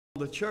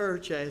The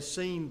church as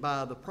seen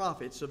by the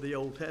prophets of the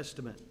Old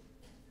Testament.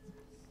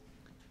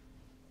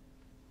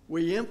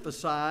 We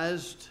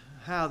emphasized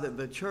how that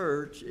the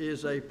church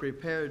is a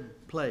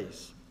prepared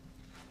place.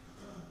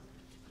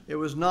 It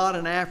was not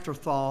an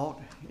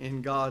afterthought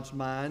in God's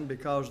mind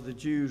because the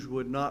Jews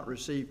would not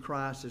receive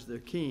Christ as their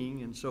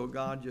king, and so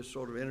God just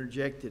sort of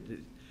interjected it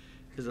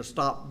as a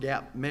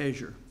stopgap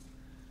measure.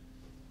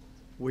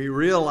 We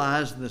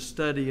realized in the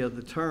study of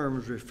the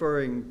terms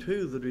referring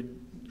to the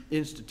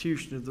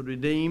institution of the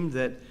redeemed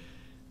that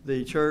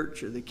the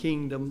church, the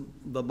kingdom,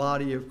 the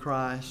body of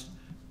Christ,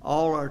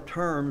 all are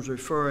terms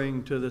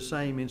referring to the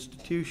same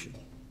institution.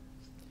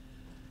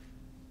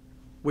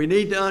 We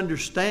need to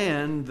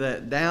understand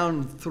that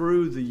down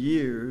through the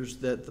years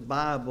that the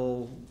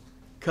Bible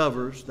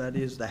covers, that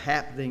is the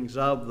happenings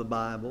of the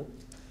Bible,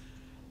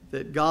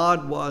 that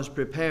God was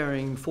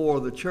preparing for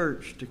the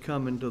church to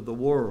come into the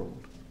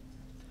world.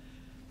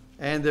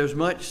 And there's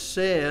much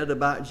said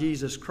about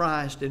Jesus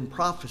Christ in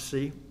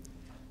prophecy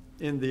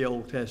in the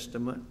Old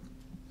Testament.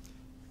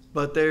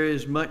 But there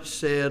is much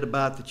said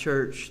about the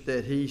church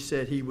that he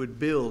said he would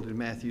build in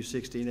Matthew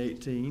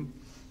 16:18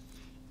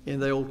 in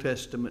the Old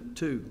Testament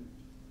too.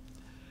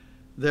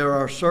 There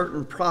are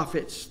certain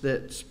prophets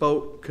that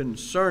spoke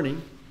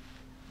concerning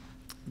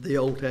the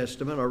Old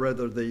Testament, or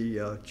rather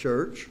the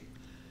church.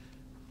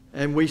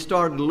 And we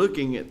started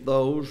looking at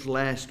those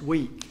last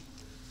week.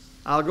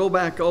 I'll go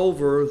back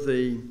over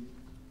the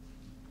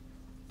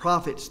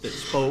prophets that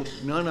spoke.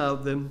 None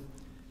of them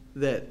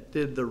that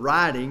did the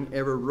writing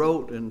ever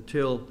wrote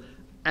until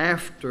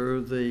after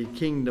the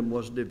kingdom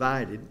was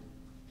divided.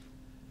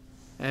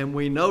 And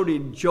we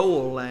noted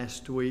Joel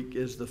last week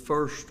as the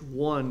first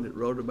one that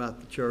wrote about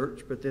the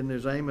church, but then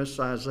there's Amos,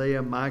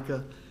 Isaiah,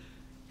 Micah,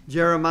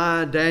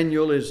 Jeremiah,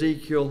 Daniel,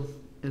 Ezekiel,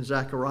 and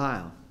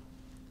Zechariah.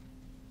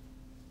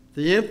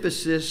 The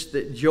emphasis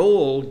that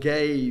Joel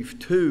gave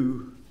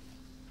to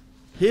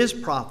his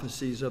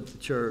prophecies of the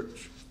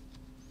church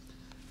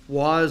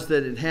was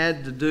that it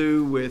had to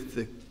do with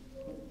the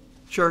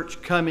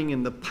church coming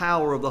in the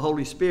power of the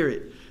Holy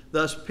Spirit.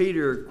 Thus,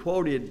 Peter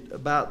quoted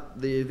about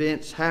the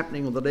events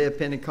happening on the day of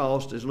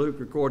Pentecost, as Luke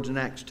records in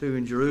Acts 2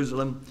 in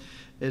Jerusalem,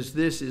 as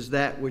this is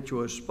that which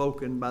was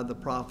spoken by the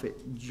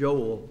prophet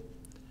Joel.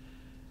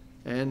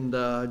 And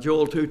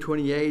Joel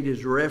 2:28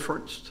 is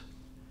referenced.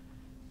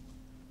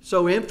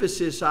 So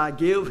emphasis I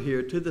give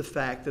here to the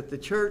fact that the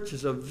church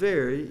is a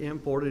very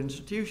important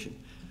institution.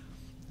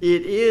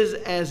 It is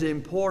as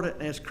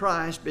important as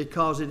Christ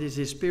because it is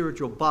his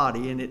spiritual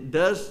body, and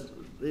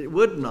it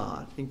would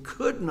not and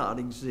could not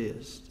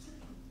exist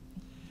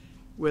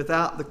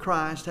without the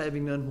Christ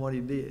having done what he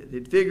did.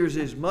 It figures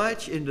as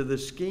much into the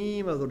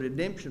scheme of the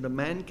redemption of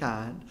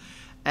mankind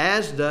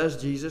as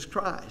does Jesus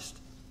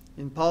Christ.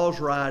 In Paul's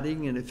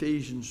writing in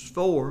Ephesians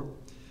 4,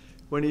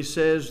 when he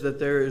says that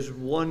there is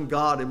one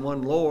God and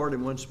one Lord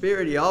and one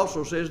Spirit, he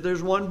also says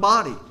there's one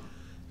body.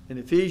 In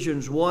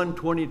Ephesians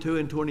 1:22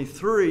 and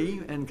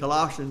 23 and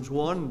Colossians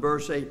 1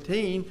 verse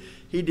 18,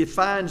 he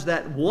defines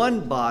that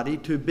one body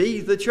to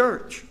be the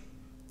church.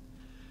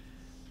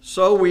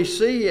 So we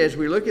see as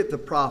we look at the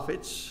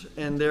prophets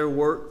and their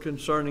work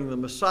concerning the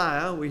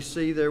Messiah, we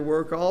see their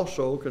work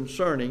also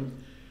concerning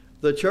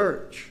the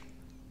church.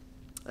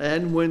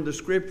 And when the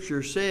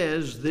scripture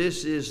says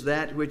this is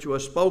that which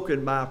was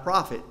spoken by a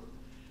prophet,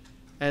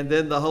 and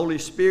then the Holy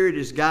Spirit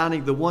is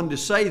guiding the one to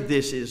say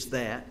this is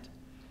that,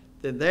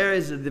 then there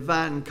is a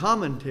divine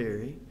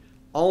commentary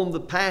on the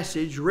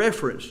passage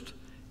referenced,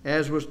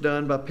 as was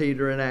done by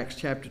Peter in Acts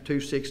chapter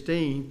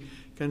 2:16,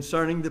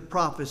 concerning the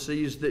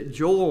prophecies that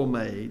Joel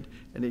made.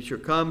 And it shall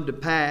come to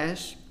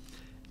pass,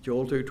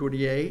 Joel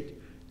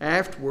 2:28,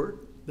 afterward,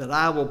 that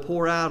I will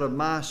pour out of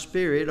my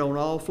spirit on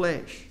all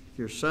flesh.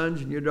 Your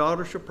sons and your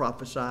daughters shall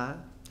prophesy.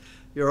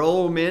 Your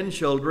old men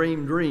shall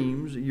dream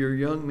dreams. Your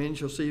young men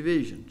shall see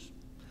visions.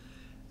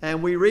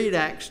 And we read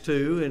Acts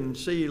 2 and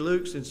see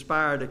Luke's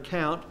inspired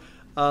account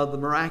of the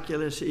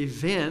miraculous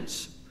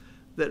events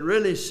that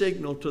really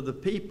signal to the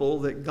people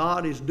that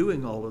God is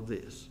doing all of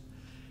this.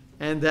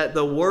 And that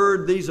the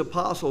word these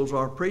apostles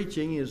are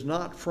preaching is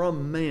not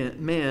from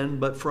men,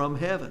 but from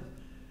heaven.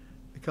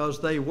 Because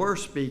they were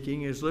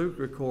speaking, as Luke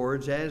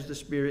records, as the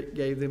Spirit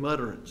gave them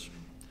utterance.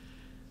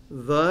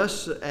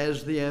 Thus,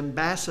 as the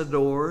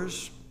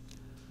ambassadors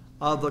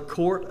of the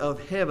court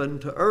of heaven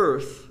to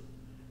earth,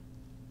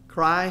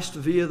 Christ,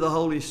 via the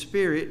Holy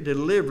Spirit,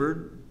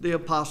 delivered the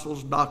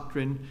apostles'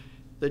 doctrine.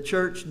 The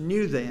church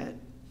knew that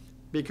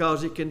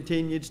because it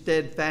continued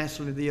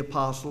steadfastly the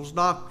apostles'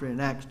 doctrine,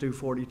 Acts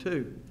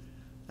 2:42.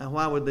 Now,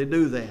 why would they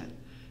do that?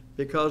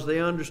 Because they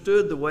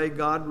understood the way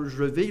God was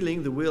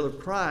revealing the will of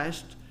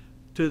Christ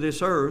to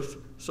this earth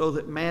so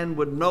that man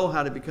would know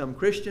how to become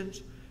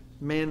Christians.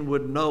 Men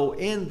would know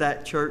in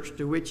that church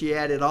to which he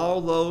added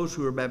all those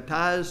who were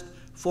baptized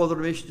for the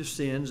remission of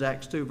sins,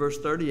 Acts 2 verse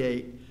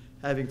 38,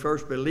 having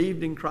first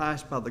believed in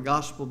Christ by the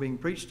gospel being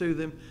preached to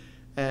them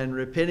and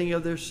repenting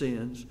of their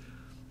sins,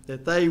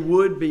 that they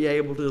would be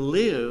able to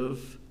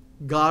live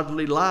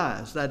godly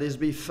lives, that is,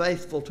 be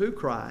faithful to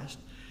Christ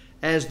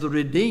as the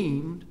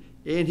redeemed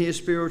in his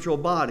spiritual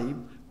body,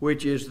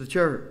 which is the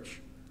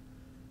church.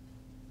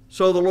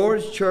 So the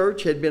Lord's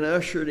church had been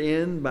ushered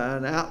in by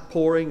an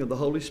outpouring of the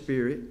Holy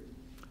Spirit.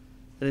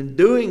 And in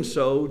doing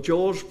so,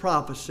 Joel's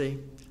prophecy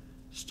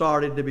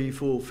started to be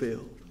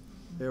fulfilled.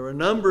 There were a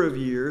number of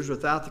years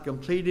without the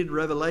completed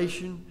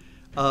revelation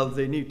of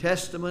the New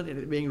Testament and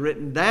it being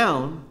written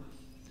down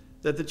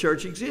that the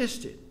church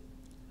existed.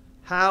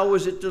 How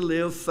was it to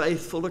live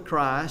faithful to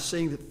Christ,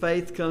 seeing that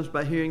faith comes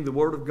by hearing the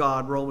Word of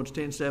God, Romans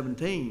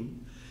 10:17,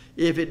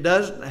 if it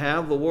doesn't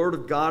have the Word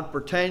of God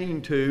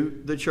pertaining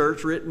to the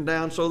church written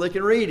down so they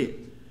can read it?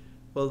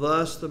 Well,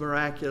 thus the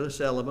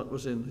miraculous element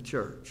was in the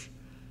church.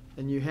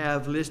 And you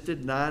have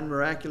listed 9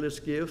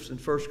 miraculous gifts in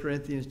 1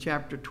 Corinthians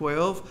chapter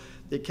 12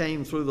 that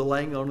came through the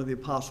laying on of the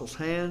apostles'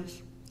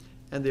 hands.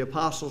 And the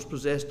apostles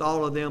possessed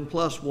all of them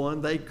plus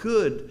one. They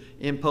could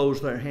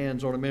impose their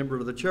hands on a member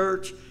of the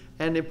church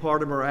and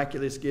impart a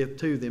miraculous gift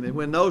to them. And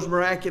when those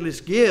miraculous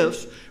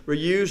gifts were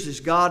used as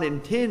God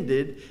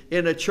intended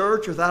in a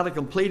church without a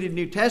completed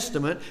New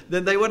Testament,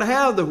 then they would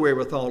have the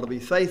wherewithal to be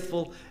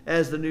faithful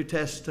as the New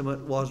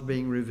Testament was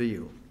being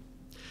revealed.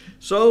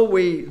 So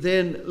we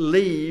then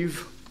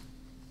leave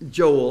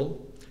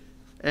Joel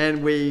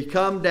and we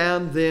come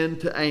down then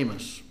to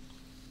Amos.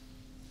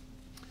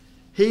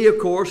 He, of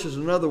course, is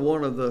another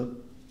one of the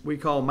we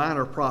call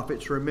minor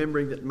prophets,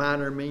 remembering that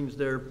minor means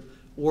their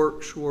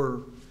works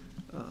were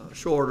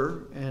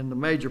shorter, and the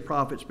major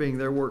prophets being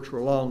their works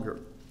were longer.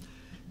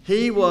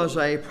 He was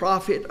a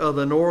prophet of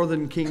the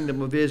northern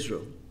kingdom of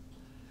Israel.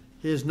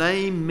 His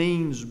name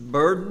means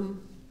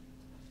burden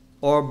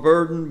or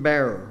burden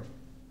bearer.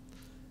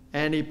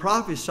 And he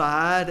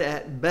prophesied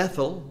at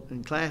Bethel.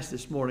 In class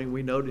this morning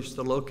we noticed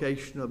the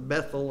location of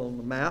Bethel on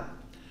the map.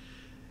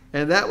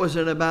 And that was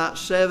in about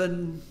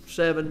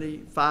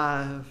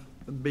 775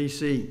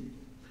 BC.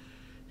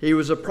 He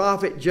was a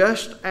prophet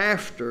just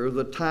after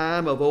the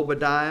time of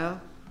Obadiah,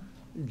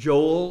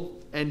 Joel,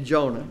 and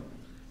Jonah,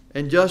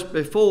 and just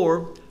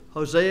before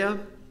Hosea,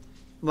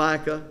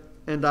 Micah,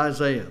 and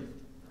Isaiah.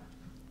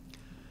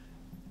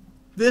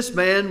 This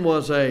man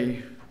was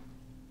a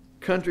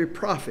country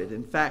prophet.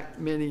 In fact,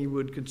 many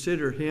would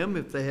consider him,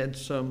 if they had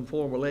some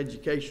formal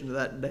education of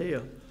that day,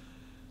 a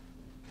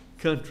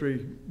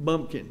country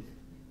bumpkin.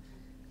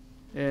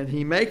 And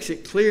he makes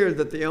it clear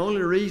that the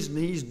only reason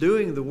he's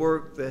doing the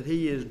work that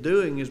he is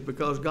doing is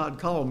because God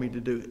called me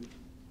to do it.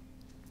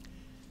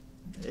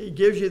 He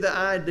gives you the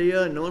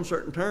idea in no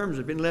uncertain terms.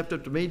 If it had been left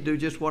up to me to do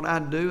just what I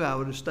do, I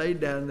would have stayed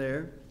down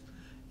there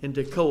in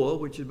Tekoa,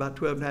 which is about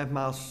 12.5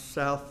 miles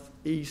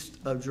southeast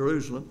of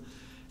Jerusalem,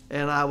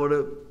 and I would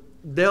have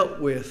dealt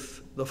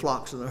with the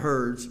flocks and the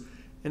herds.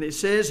 And it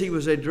says he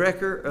was a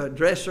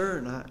dresser,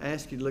 and I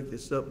asked you to look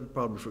this up, you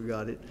probably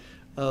forgot it.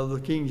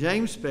 The King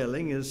James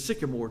spelling is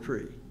sycamore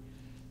tree.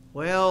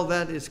 Well,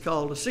 that is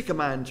called a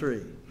sycamine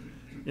tree.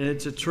 And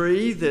it's a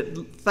tree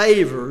that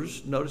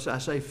favors, notice I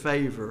say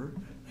favor,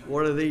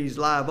 one of these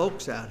live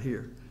oaks out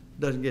here.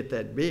 Doesn't get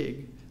that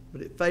big,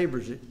 but it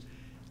favors it.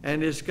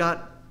 And it's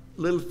got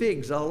little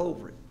figs all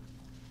over it.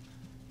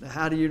 Now,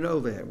 how do you know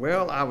that?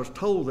 Well, I was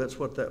told that's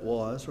what that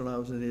was when I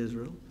was in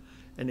Israel.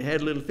 And it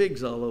had little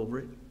figs all over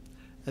it.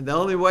 And the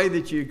only way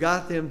that you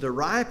got them to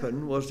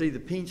ripen was to either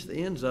pinch the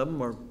ends of them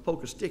or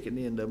poke a stick in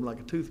the end of them like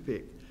a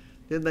toothpick.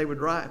 Then they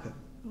would ripen.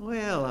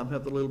 Well, I'm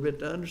having a little bit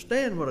to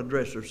understand what a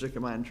dresser of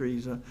sycamine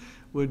trees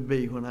would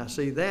be when I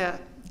see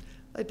that.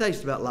 They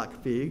taste about like a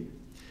fig.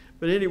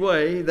 But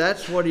anyway,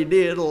 that's what he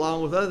did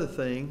along with other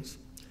things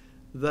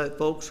that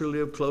folks who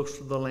lived close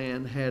to the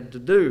land had to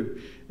do.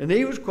 And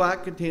he was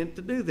quite content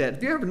to do that.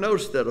 Have you ever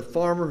noticed that a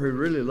farmer who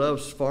really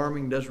loves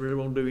farming doesn't really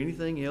want to do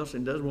anything else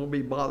and doesn't want to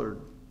be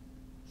bothered?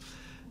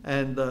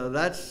 And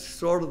that's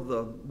sort of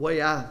the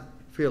way I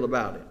feel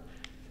about it.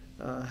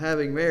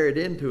 Having married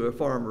into a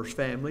farmer's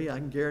family, I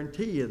can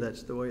guarantee you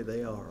that's the way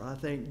they are. I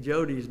think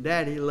Jody's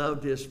daddy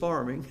loved his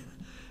farming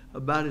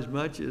about as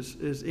much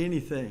as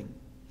anything.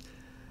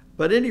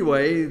 But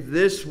anyway,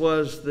 this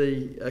was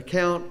the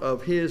account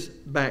of his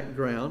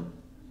background.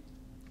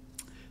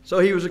 So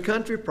he was a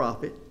country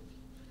prophet,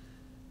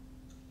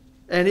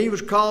 and he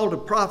was called to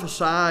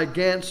prophesy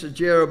against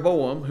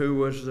Jeroboam, who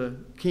was the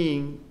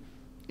king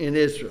in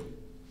Israel.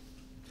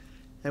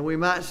 And we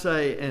might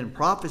say, and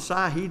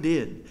prophesy he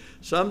did.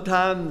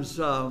 Sometimes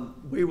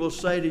we will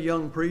say to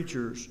young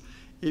preachers,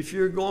 if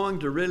you're going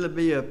to really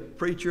be a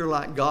preacher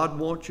like God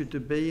wants you to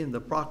be in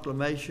the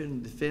proclamation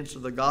and defense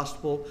of the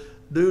gospel,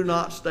 do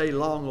not stay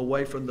long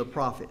away from the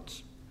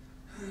prophets.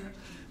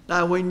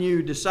 Now, when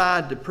you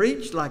decide to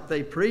preach like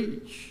they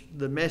preach,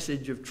 the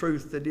message of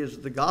truth that is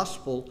the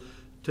gospel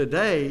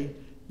today,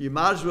 you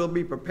might as well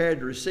be prepared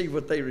to receive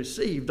what they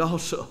received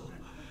also.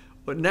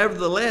 But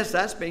nevertheless,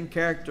 that's been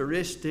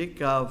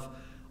characteristic of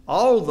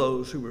all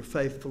those who were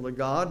faithful to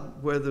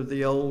God, whether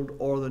the Old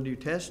or the New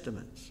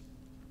Testaments.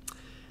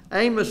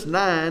 Amos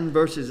 9,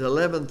 verses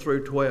 11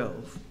 through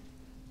 12.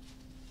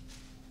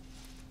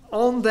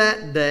 On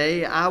that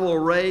day I will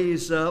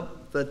raise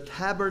up the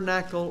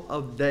tabernacle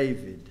of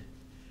David,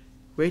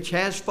 which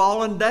has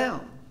fallen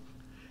down,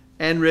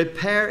 and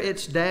repair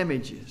its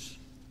damages.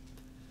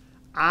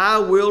 I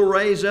will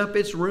raise up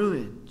its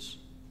ruins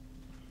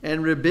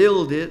and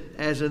rebuild it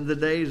as in the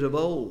days of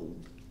old,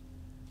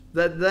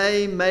 that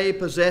they may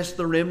possess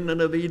the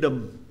remnant of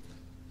Edom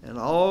and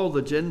all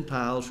the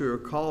Gentiles who are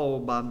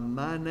called by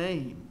my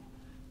name,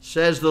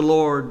 says the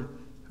Lord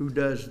who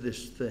does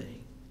this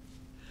thing.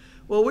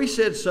 Well, we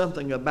said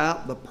something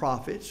about the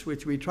prophets,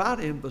 which we try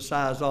to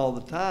emphasize all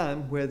the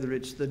time, whether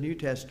it's the New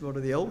Testament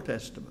or the Old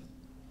Testament.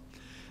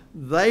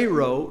 They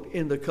wrote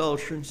in the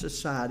culture and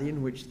society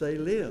in which they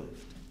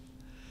lived.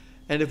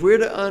 And if we're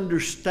to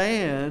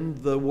understand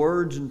the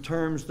words and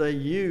terms they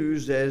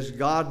use as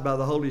God by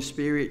the Holy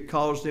Spirit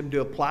caused them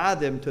to apply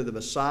them to the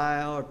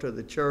Messiah or to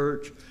the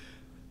church,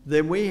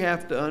 then we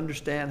have to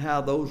understand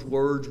how those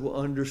words were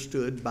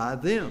understood by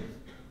them.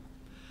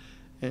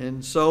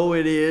 And so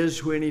it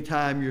is any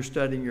time you're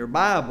studying your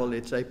Bible,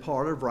 it's a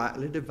part of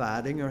rightly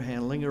dividing or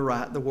handling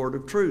aright the word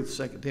of truth,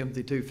 2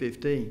 Timothy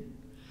 2:15.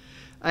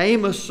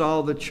 Amos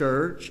saw the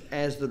church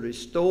as the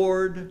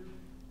restored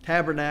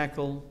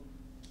tabernacle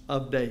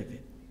of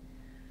David.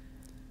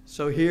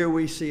 So here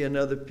we see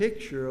another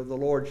picture of the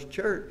Lord's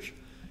church.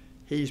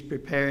 He's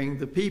preparing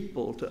the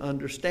people to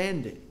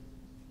understand it.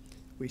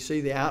 We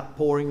see the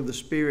outpouring of the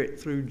Spirit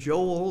through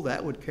Joel.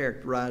 That would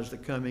characterize the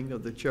coming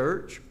of the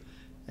church.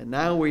 And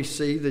now we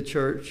see the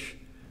church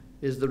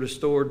is the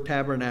restored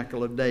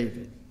tabernacle of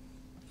David.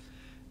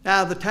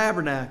 Now the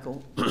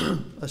tabernacle,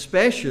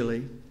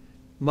 especially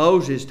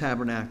Moses'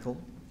 tabernacle,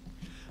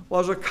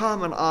 was a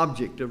common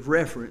object of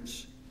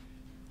reference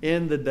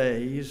in the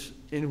days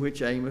in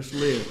which Amos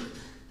lived.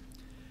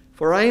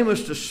 For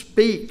Amos to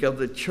speak of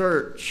the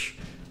church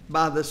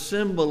by the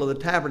symbol of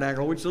the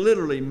tabernacle, which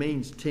literally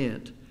means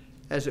tent,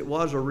 as it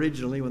was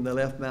originally when they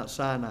left Mount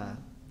Sinai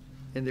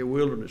in their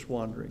wilderness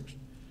wanderings,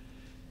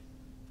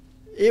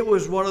 it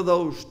was one of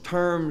those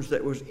terms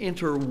that was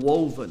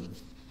interwoven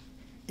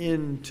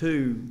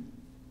into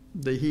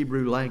the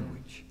Hebrew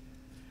language.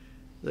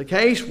 The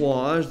case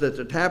was that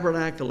the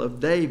tabernacle of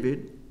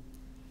David,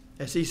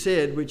 as he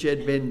said, which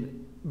had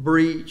been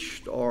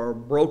breached or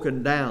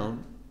broken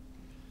down,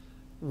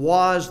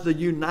 was the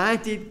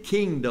united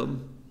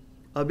kingdom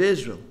of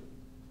Israel.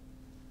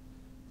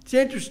 It's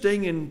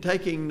interesting in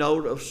taking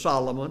note of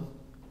Solomon,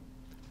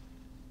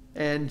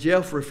 and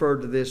Jeff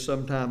referred to this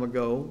some time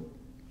ago.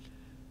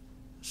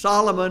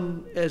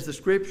 Solomon, as the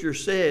scripture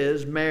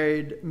says,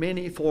 married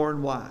many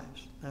foreign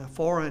wives. Now,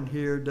 foreign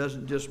here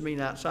doesn't just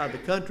mean outside the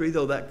country,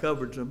 though that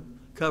covered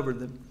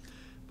them.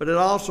 But it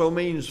also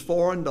means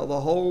foreign to the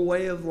whole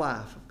way of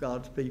life of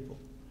God's people.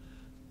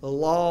 The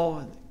law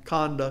and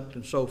conduct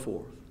and so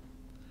forth.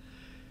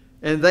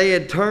 And they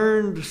had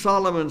turned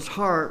Solomon's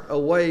heart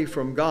away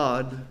from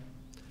God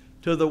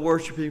to the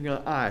worshiping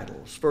of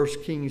idols.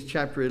 1 Kings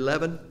chapter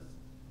 11,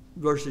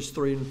 verses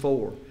 3 and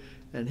 4.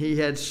 And he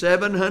had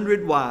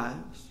 700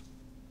 wives,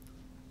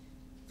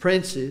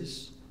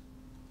 princes,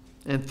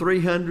 and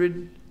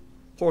 300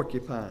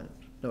 porcupines.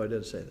 No, it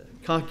doesn't say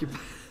that. Concubines.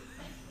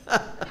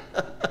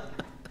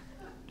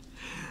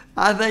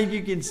 I think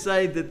you can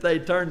say that they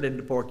turned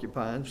into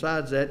porcupines.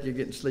 Besides that, you're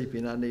getting sleepy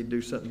and I need to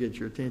do something to get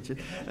your attention.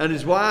 And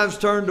his wives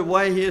turned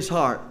away his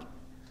heart.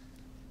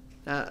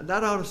 Now,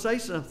 that ought to say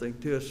something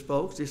to us,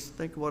 folks. Just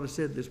think of what I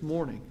said this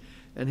morning.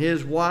 And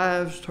his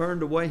wives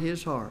turned away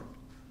his heart.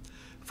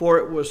 For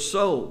it was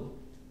so,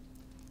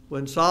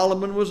 when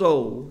Solomon was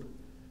old,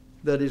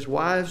 that his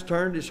wives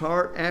turned his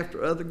heart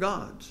after other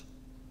gods.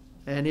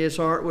 And his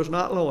heart was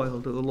not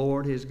loyal to the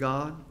Lord his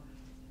God,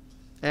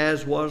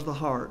 as was the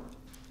heart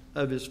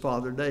of his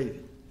father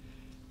David.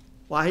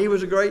 Why, he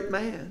was a great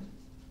man.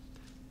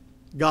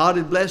 God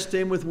had blessed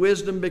him with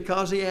wisdom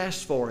because he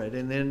asked for it,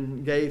 and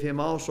then gave him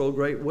also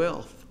great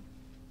wealth.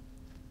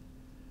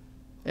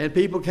 And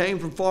people came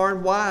from far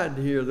and wide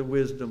to hear the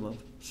wisdom of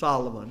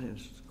Solomon.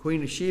 As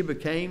Queen of Sheba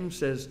came,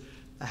 says,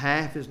 "The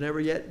half has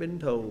never yet been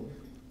told,"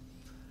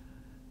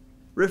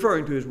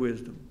 referring to his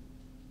wisdom.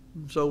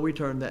 So we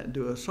turned that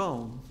into a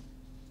song,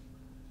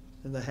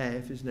 and the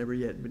half has never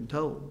yet been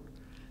told.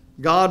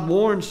 God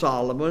warned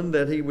Solomon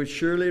that he would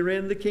surely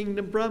rend the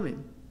kingdom from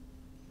him.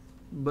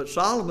 But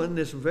Solomon,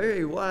 this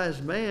very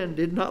wise man,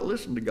 did not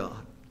listen to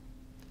God.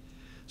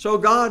 So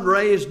God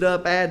raised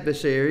up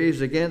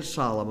adversaries against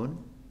Solomon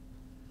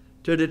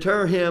to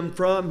deter him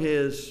from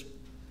his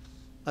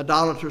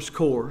idolatrous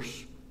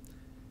course.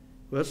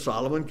 Well,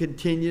 Solomon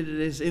continued in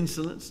his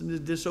insolence and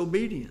his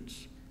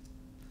disobedience.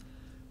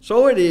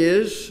 So it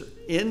is,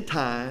 in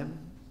time,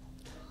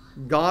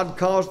 God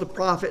caused the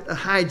prophet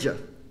Ahijah,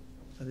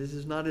 now this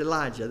is not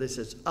Elijah, this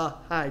is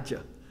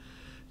Ahijah,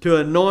 to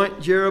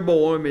anoint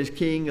Jeroboam as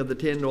king of the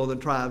 10 northern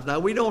tribes. Now,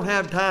 we don't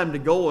have time to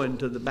go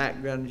into the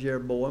background of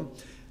Jeroboam.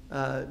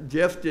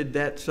 Jeff did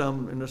that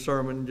some in a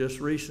sermon just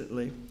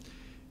recently.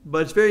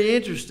 But it's very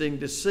interesting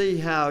to see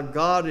how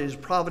God, in his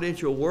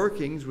providential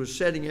workings, was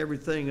setting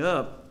everything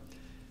up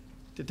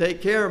to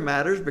take care of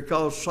matters,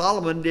 because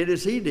Solomon did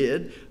as he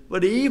did,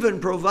 but he even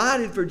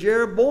provided for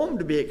Jeroboam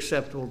to be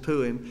acceptable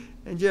to him.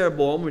 And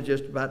Jeroboam was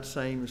just about the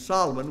same as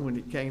Solomon when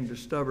it came to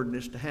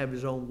stubbornness to have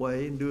his own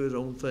way and do his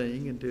own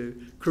thing and to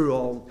accrue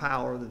all the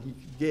power that he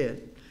could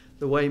get.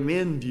 the way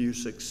men view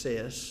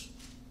success.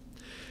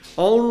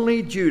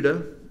 Only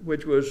Judah,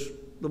 which was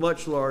the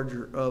much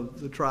larger of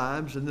the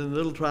tribes, and then the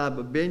little tribe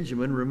of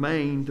Benjamin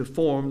remained to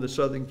form the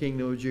southern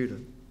kingdom of Judah.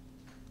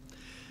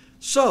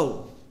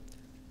 So,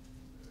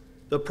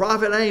 the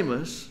prophet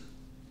Amos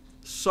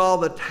saw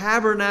the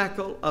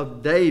tabernacle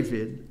of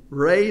David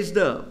raised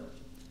up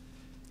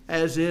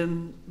as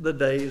in the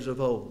days of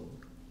old.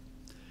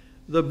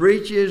 The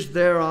breaches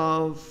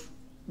thereof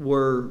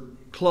were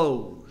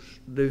closed.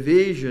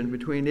 Division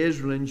between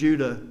Israel and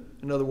Judah,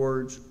 in other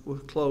words, was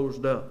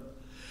closed up.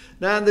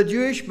 Now, in the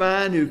Jewish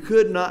mind, who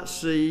could not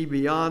see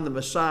beyond the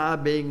Messiah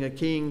being a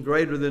king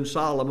greater than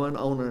Solomon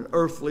on an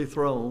earthly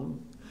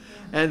throne,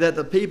 and that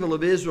the people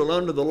of Israel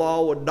under the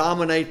law would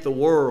dominate the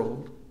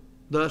world,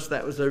 thus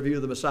that was their view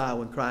of the Messiah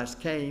when Christ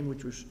came,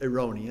 which was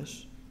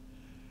erroneous.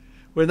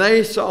 When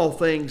they saw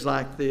things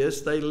like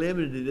this, they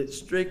limited it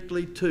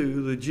strictly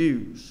to the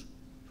Jews.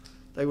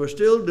 They were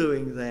still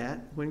doing that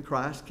when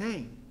Christ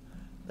came.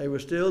 They were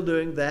still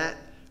doing that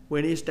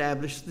when he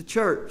established the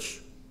church.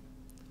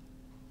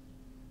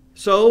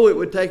 So it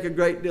would take a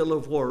great deal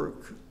of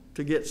work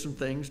to get some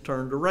things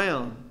turned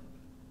around,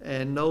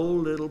 and no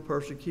little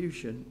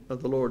persecution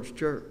of the Lord's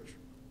church.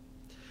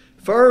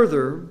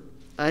 Further,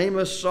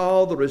 Amos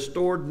saw the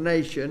restored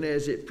nation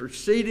as it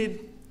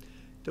proceeded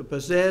to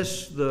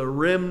possess the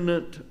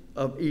remnant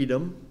of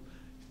Edom.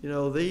 You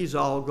know, these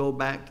all go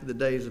back to the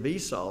days of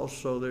Esau,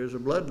 so there's a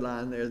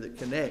bloodline there that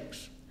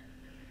connects.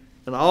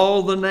 And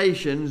all the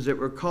nations that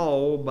were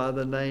called by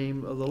the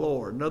name of the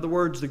Lord. In other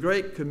words, the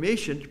Great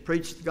Commission to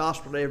preach the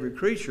gospel to every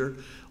creature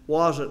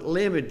wasn't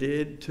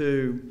limited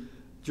to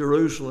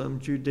Jerusalem,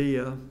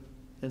 Judea,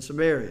 and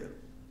Samaria.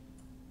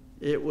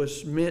 It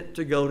was meant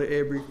to go to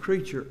every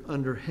creature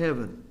under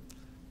heaven.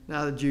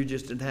 Now, the Jews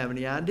just didn't have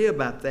any idea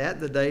about that.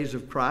 The days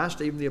of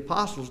Christ, even the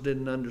apostles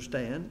didn't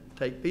understand.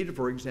 Take Peter,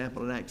 for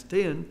example, in Acts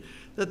 10,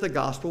 that the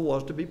gospel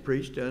was to be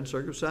preached to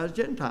uncircumcised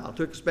Gentiles. It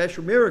took a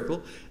special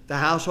miracle, the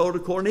household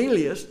of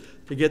Cornelius,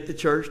 to get the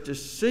church to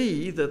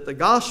see that the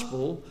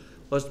gospel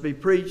was to be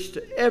preached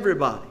to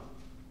everybody.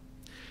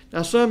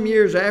 Now, some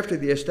years after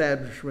the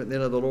establishment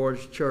then of the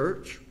Lord's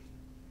church,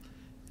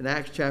 in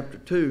Acts chapter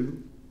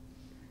 2,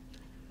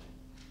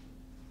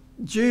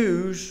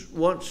 Jews,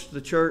 once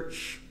the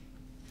church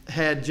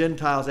had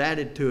Gentiles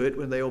added to it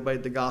when they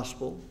obeyed the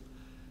gospel,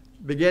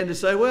 began to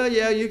say, well,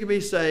 yeah, you can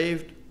be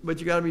saved, but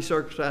you got to be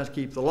circumcised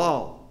to keep the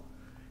law.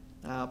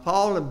 Now,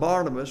 Paul and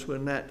Barnabas,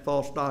 when that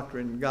false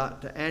doctrine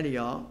got to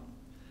Antioch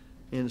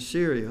in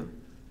Syria,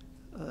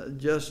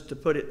 just to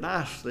put it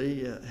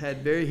nicely,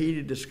 had very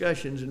heated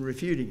discussions in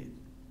refuting it.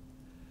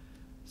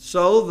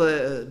 So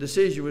the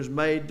decision was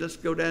made, let's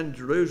go down to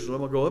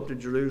Jerusalem, or go up to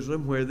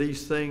Jerusalem where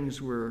these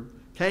things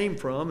came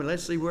from, and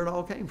let's see where it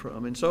all came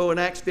from. And so in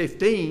Acts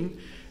 15,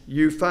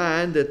 you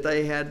find that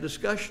they had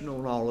discussion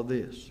on all of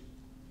this.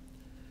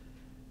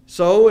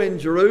 So in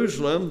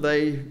Jerusalem,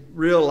 they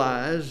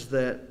realized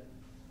that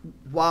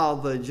while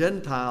the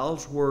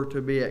Gentiles were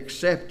to be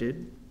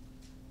accepted,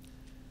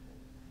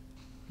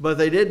 but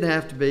they didn't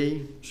have to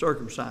be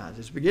circumcised.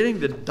 It's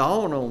beginning to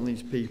dawn on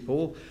these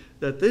people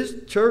that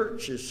this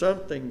church is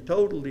something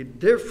totally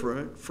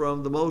different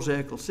from the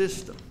Mosaical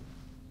system.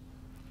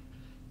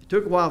 It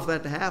took a while for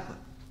that to happen,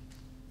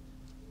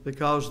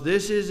 because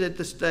this is at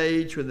the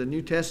stage where the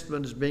New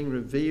Testament is being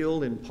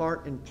revealed in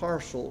part and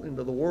parcel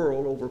into the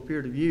world over a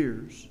period of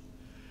years,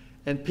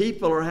 and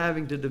people are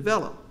having to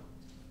develop.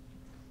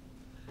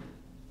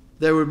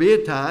 There would be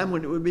a time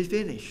when it would be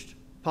finished.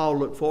 Paul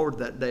looked forward to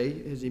that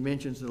day, as he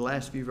mentions in the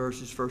last few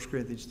verses, 1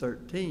 Corinthians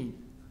 13.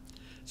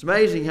 It's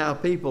amazing how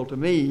people, to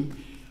me,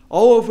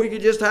 if we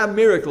could just have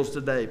miracles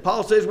today.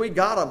 Paul says we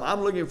got them.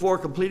 I'm looking for a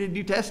completed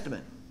New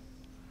Testament.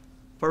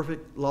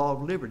 Perfect law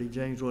of liberty,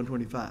 James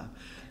 1:25.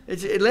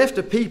 It left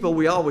to people,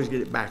 we always get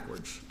it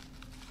backwards.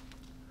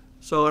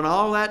 So in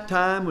all that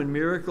time when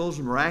miracles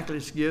and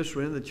miraculous gifts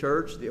were in the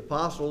church, the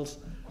apostles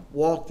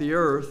walked the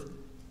earth,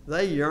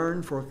 they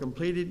yearned for a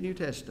completed New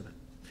Testament.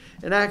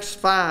 In Acts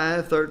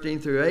 5:13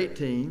 through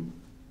 18,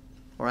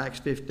 or Acts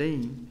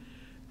 15,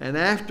 and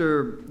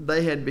after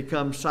they had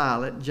become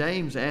silent,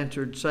 James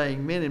answered,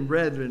 saying, Men and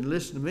brethren,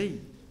 listen to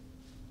me.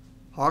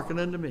 Hearken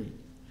unto me.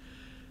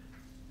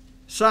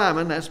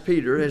 Simon, that's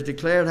Peter, has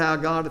declared how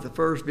God at the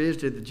first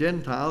visited the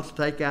Gentiles to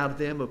take out of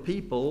them a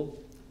people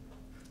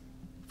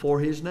for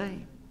his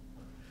name.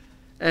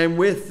 And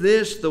with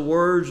this, the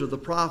words of the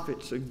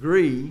prophets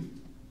agree,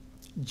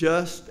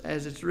 just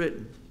as it's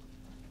written.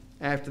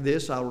 After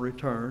this, I will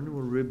return and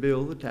will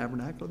rebuild the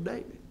tabernacle of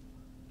David,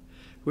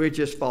 which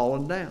has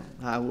fallen down.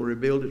 I will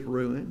rebuild its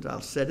ruins.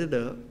 I'll set it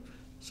up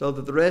so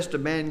that the rest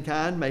of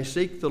mankind may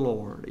seek the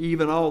Lord,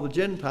 even all the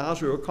Gentiles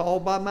who are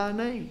called by my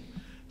name,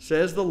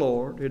 says the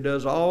Lord, who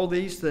does all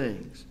these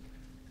things.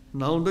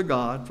 Known to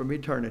God from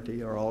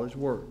eternity are all his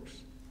works.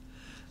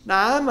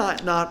 Now, I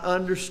might not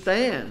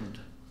understand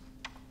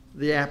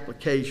the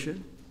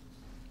application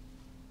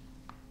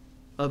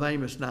of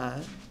Amos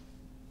 9.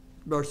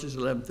 verses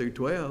 11 through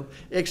 12,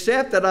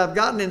 except that I've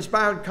got an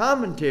inspired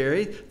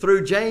commentary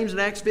through James and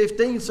Acts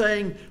 15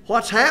 saying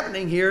what's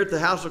happening here at the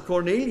house of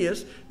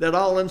Cornelius, that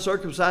all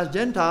uncircumcised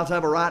Gentiles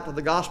have a right to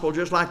the gospel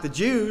just like the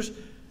Jews.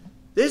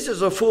 This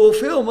is a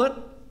fulfillment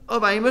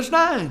of Amos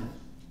 9.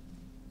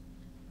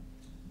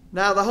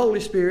 Now the Holy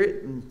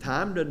Spirit, and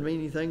time doesn't mean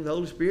anything, the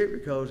Holy Spirit,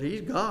 because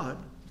He's God,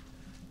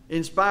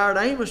 inspired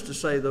Amos to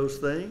say those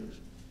things.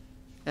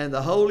 And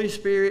the Holy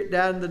Spirit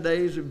down in the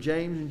days of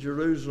James in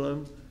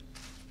Jerusalem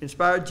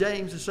inspired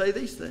James to say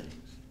these things.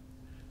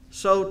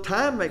 So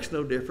time makes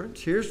no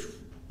difference. Here's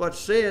what's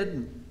said,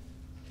 and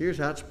here's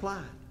how it's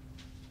applied.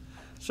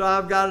 So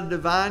I've got a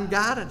divine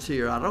guidance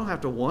here. I don't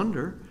have to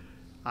wonder.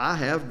 I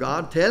have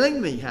God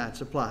telling me how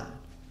it's applied.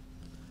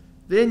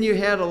 Then you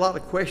had a lot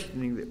of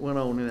questioning that went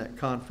on in that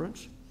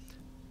conference.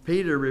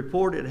 Peter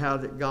reported how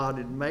that God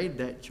had made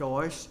that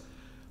choice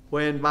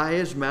when by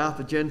his mouth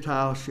the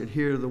Gentiles should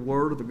hear the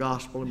word of the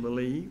gospel and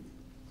believe.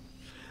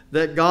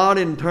 That God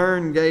in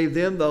turn gave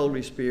them the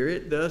Holy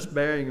Spirit, thus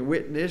bearing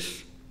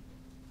witness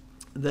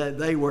that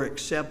they were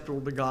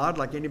acceptable to God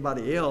like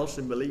anybody else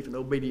in belief and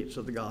obedience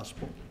of the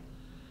gospel.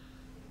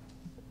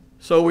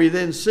 So we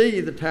then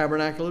see the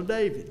tabernacle of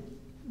David.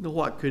 Now,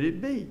 what could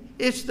it be?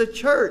 It's the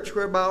church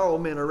whereby all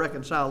men are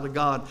reconciled to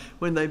God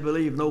when they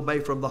believe and obey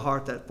from the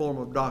heart that form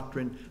of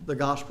doctrine, the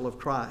gospel of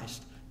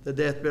Christ, the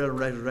death, burial, and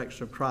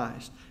resurrection of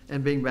Christ,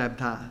 and being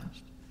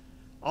baptized.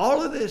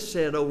 All of this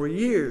said over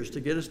years to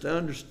get us to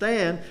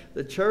understand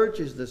the church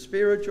is the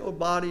spiritual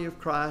body of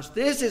Christ.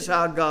 This is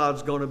how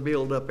God's going to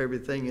build up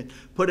everything and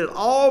put it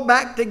all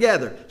back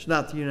together. It's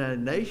not the United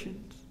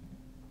Nations.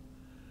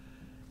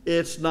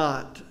 It's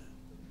not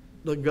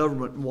the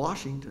government in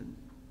Washington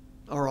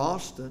or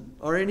Austin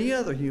or any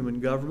other human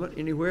government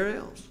anywhere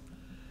else.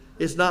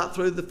 It's not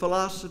through the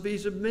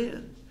philosophies of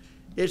men.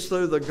 It's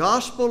through the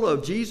gospel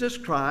of Jesus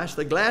Christ,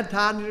 the glad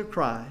tidings of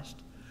Christ,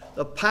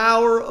 the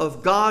power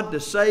of God to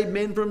save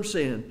men from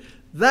sin.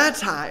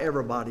 That's how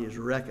everybody is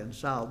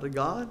reconciled to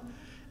God.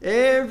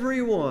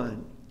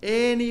 Everyone,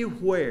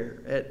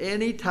 anywhere, at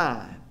any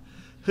time,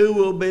 who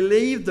will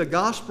believe the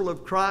gospel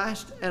of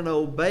Christ and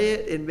obey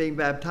it in being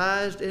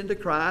baptized into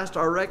Christ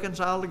are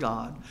reconciled to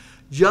God,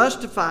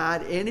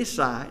 justified in His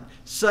sight,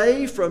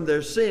 saved from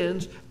their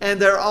sins, and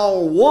they're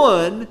all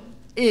one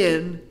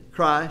in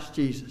Christ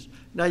Jesus.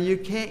 Now you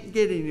can't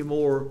get any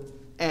more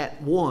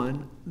at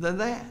one than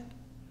that.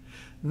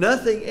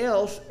 Nothing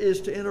else is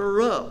to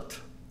interrupt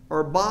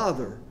or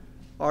bother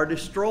or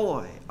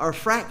destroy or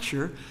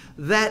fracture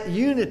that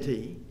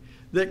unity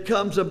that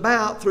comes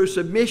about through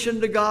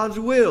submission to God's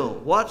will.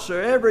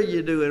 Whatsoever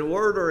you do in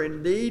word or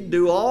in deed,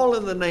 do all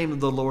in the name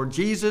of the Lord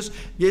Jesus,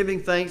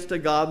 giving thanks to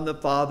God and the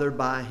Father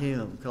by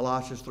Him.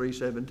 Colossians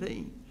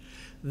 3:17.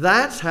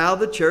 That's how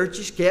the church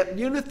is kept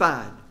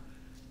unified.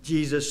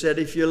 Jesus said,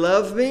 if you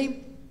love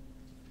me,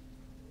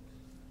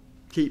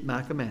 keep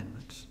my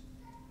commandments.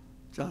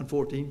 John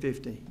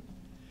 14:15.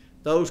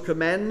 Those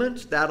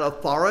commandments, that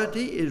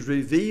authority is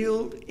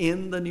revealed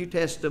in the New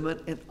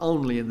Testament and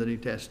only in the New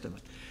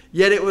Testament.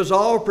 Yet it was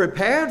all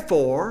prepared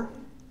for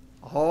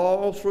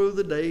all through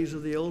the days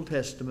of the Old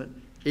Testament,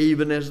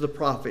 even as the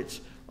prophets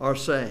are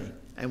saying.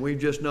 And we've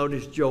just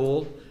noticed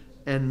Joel,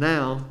 and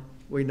now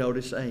we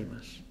notice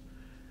Amos.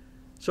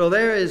 So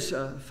there is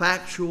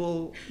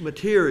factual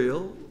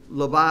material,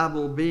 the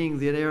Bible being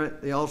the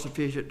inerrant, the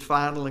all-sufficient,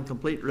 final, and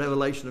complete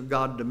revelation of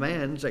God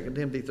demands, 2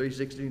 Timothy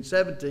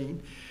 3:16-17,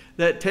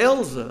 that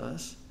tells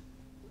us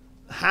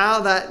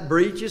how that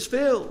breach is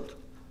filled,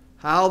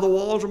 how the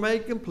walls are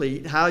made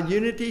complete, how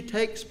unity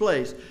takes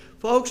place.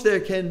 Folks, there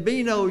can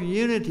be no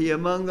unity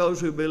among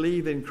those who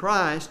believe in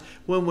Christ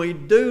when we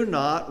do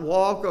not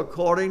walk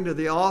according to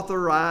the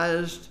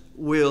authorized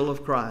will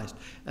of Christ.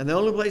 And the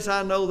only place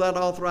I know that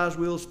authorized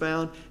will is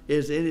found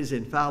is in His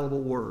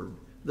infallible Word,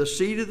 the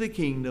seed of the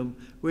kingdom,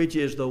 which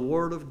is the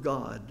Word of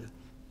God.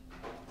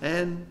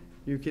 And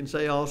you can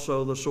say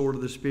also the sword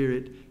of the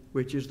Spirit,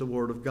 which is the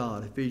Word of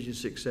God, Ephesians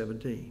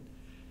 6:17.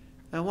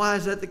 And why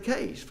is that the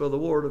case? For the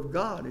Word of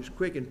God is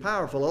quick and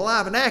powerful,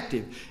 alive and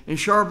active, and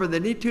sharper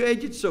than any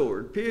two-edged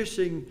sword,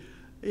 piercing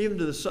even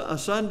to the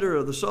asunder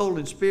of the soul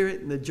and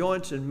spirit and the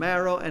joints and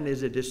marrow, and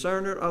is a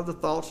discerner of the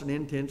thoughts and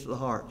intents of the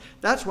heart.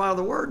 That's why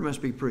the Word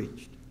must be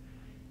preached.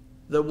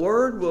 The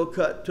Word will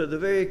cut to the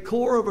very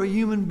core of a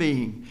human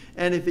being.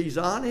 And if he's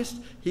honest,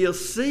 he'll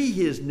see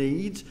his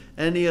needs,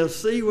 and he'll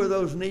see where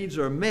those needs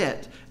are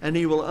met, and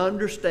he will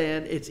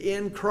understand it's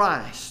in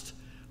Christ.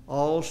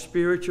 All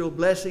spiritual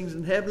blessings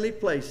in heavenly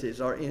places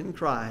are in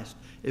Christ,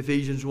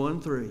 Ephesians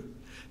 1:3.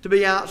 To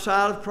be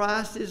outside of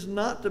Christ is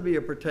not to be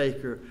a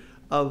partaker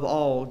of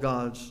all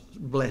God's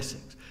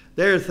blessings.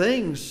 There are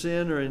things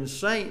sinner and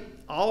saint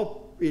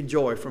all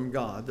enjoy from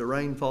God. The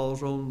rain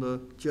falls on the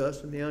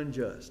just and the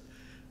unjust.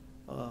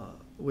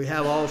 We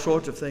have all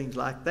sorts of things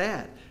like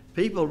that.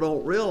 People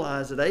don't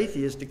realize that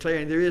atheists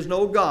declaring there is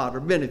no God are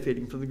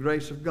benefiting from the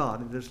grace of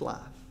God in this life.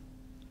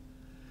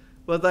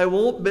 But they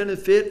won't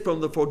benefit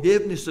from the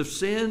forgiveness of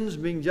sins,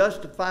 being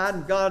justified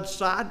in God's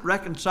sight,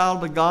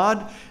 reconciled to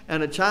God,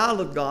 and a child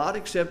of God,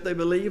 except they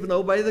believe and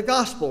obey the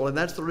gospel. And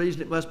that's the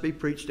reason it must be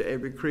preached to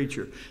every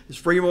creature. As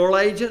free moral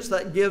agents,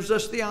 that gives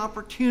us the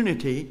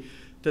opportunity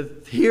to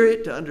hear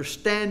it, to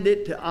understand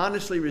it, to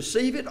honestly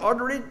receive it, or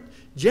to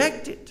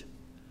reject it.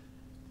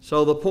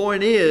 So the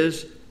point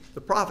is, the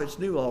prophets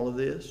knew all of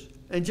this.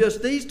 And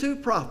just these two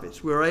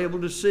prophets were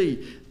able to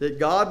see that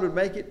God would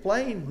make it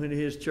plain when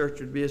His church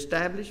would be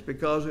established,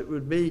 because it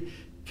would be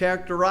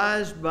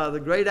characterized by the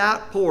great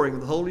outpouring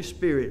of the Holy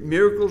Spirit.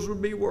 Miracles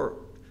would be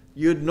worked.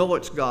 You'd know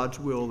it's God's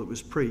will that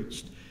was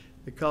preached,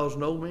 because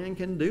no man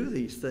can do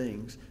these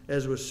things,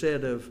 as was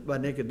said by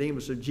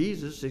Nicodemus of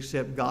Jesus,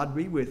 except God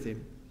be with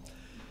him.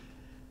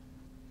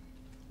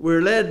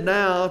 We're led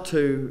now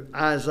to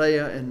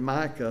Isaiah and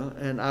Micah,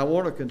 and I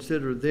want to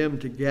consider them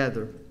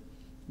together,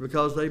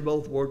 because they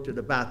both worked at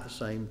about the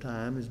same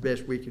time, as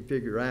best we can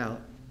figure out.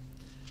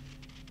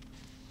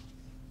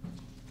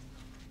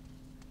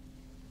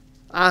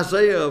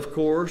 Isaiah, of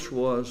course,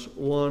 was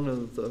one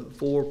of the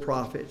four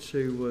prophets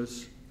who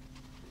was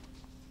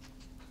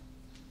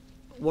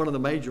one of the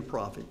major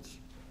prophets.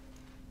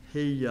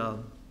 He was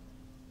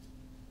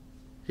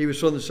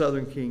from the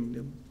southern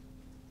kingdom.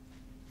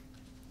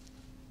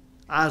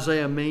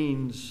 Isaiah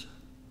means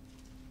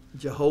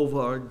Jehovah,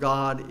 or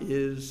God,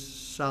 is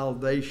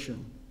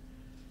salvation.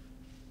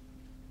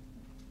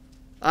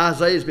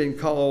 Isaiah has been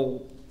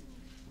called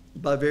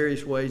by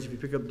various ways. If you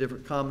pick up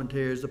different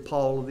commentaries, the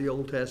Paul of the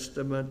Old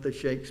Testament, the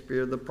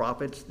Shakespeare, the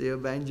prophets, the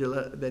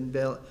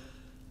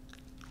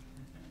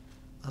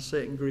I'll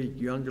say it in Greek,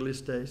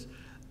 Evangelistes,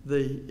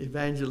 the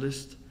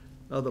evangelist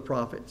of the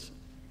prophets.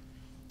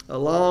 A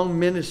long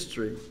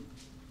ministry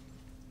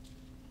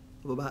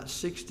of about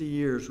 60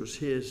 years was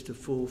his to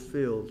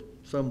fulfill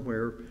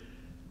somewhere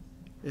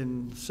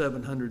in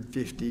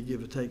 750,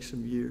 give or take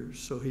some years.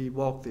 So he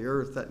walked the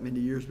earth that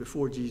many years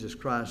before Jesus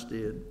Christ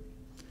did.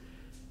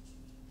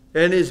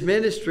 And his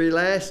ministry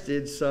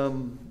lasted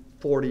some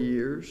 40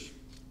 years,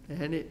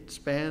 and it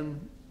spanned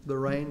the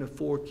reign of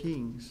 4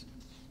 kings.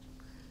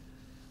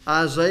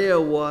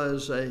 Isaiah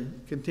was a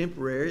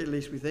contemporary, at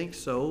least we think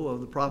so,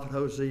 of the prophet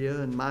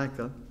Hosea and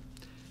Micah.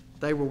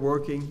 They were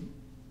working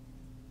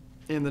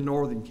in the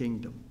northern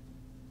kingdom.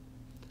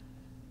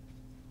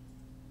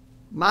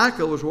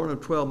 Micah was one of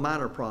 12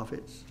 minor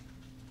prophets.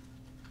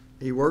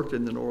 He worked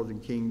in the northern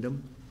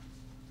kingdom.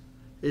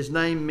 His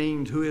name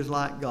means who is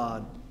like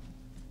God.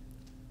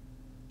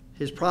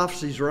 His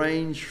prophecies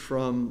range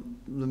from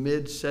the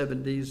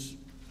mid-70s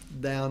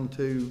down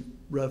to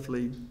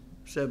roughly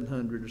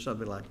 700 or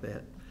something like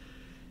that.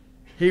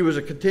 He was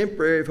a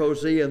contemporary of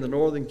Hosea in the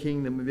northern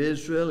kingdom of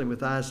Israel, and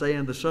with Isaiah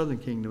in the southern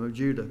kingdom of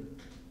Judah.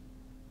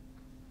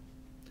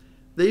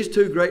 These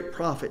two great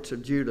prophets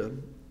of Judah,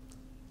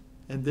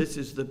 and this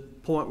is the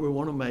point we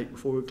want to make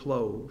before we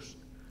close,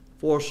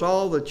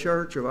 foresaw the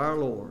church of our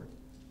Lord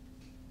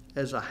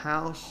as a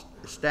house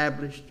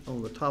established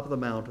on the top of the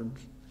mountains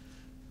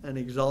and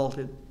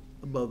exalted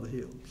above the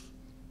hills.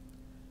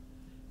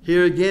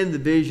 Here again, the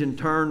vision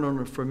turned on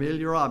a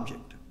familiar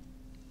object,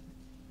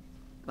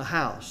 a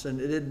house,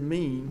 and it didn't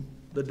mean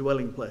the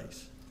dwelling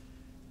place.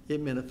 It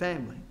meant a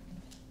family.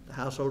 The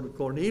household of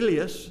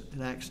Cornelius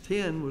in Acts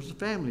 10 was the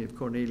family of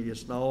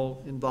Cornelius and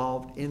all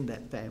involved in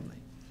that family.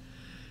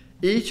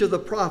 Each of the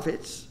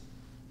prophets,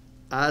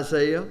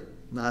 Isaiah,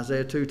 in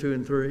Isaiah 2, 2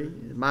 and 3,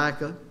 and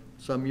Micah,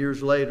 some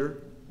years later,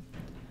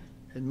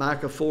 in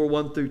Micah 4,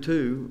 1 through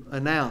 2,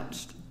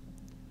 announced.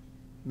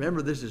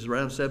 Remember, this is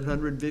around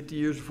 750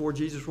 years before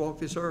Jesus walked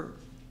this earth.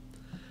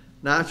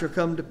 Now it shall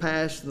come to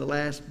pass in the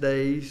last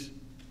days,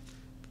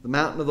 the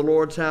mountain of the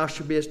Lord's house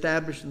shall be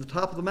established in the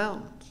top of the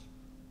mountains,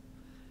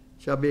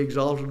 shall be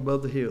exalted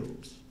above the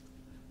hills,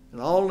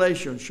 and all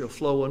nations shall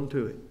flow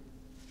unto it.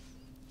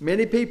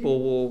 Many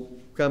people will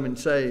come and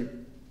say,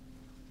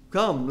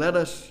 come, let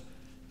us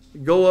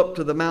go up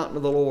to the mountain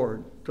of the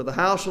Lord, to the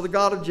house of the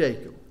God of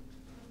Jacob.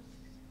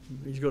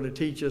 He's going to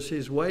teach us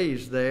His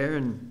ways there,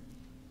 and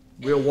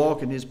we'll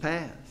walk in His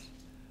paths.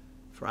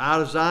 For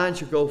out of Zion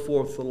shall go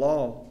forth the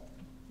law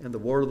and the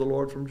word of the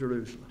Lord from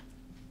Jerusalem.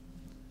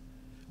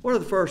 One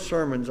of the first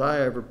sermons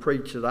I ever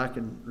preached that I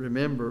can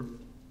remember,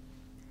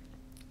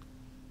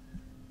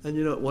 and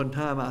you know, at one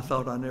time I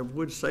thought I never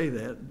would say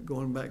that.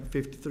 Going back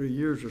 53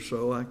 years or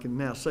so, I can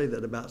now say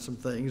that about some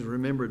things. I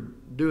remember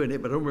doing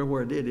it, but I don't remember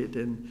where I did it.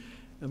 And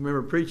I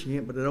remember preaching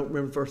it, but I don't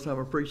remember the first time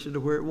I preached it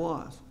or where it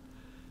was.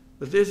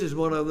 But this is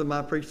one of them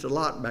I preached a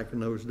lot back in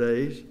those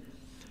days,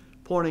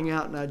 pointing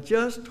out now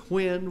just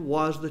when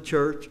was the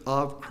church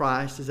of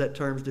Christ, as that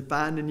term is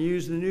defined and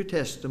used in the New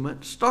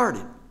Testament,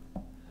 started.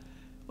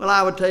 Well,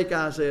 I would take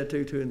Isaiah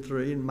 2, 2 and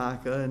 3 and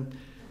Micah, and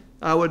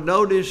I would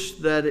notice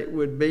that it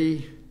would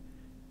be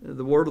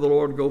the word of the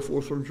Lord would go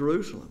forth from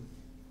Jerusalem.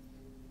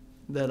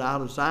 That out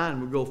of Zion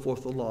would go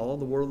forth the law,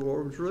 and the word of the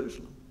Lord from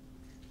Jerusalem.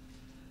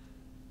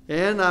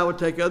 And I would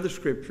take other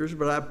scriptures,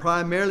 but I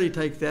primarily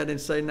take that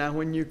and say, now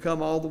when you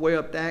come all the way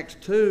up to Acts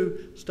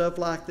 2, stuff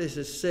like this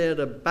is said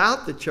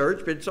about the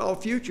church, but it's all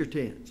future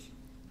tense.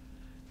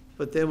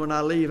 But then when I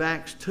leave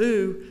Acts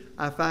 2,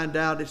 I find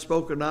out it's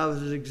spoken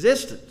of as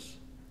existence.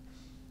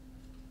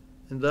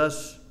 And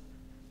thus,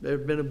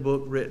 there's been a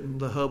book written,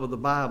 The Hub of the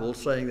Bible,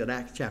 saying that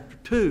Acts chapter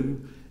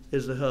 2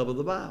 is the hub of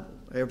the Bible.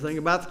 Everything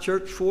about the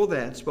church before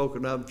that is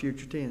spoken of in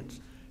future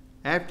tense.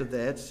 After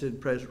that, it's in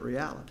present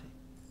reality.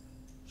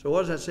 So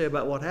what does that say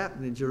about what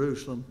happened in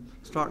Jerusalem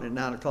starting at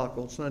 9 o'clock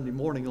on Sunday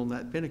morning on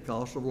that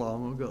Pentecost of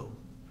long ago?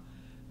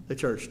 The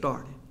church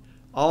started.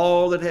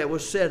 All that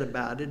was said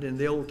about it in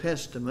the Old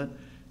Testament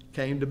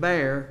came to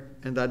bear,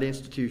 and that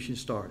institution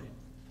started.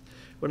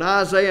 When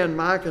Isaiah and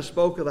Micah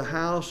spoke of the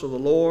house of the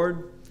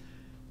Lord,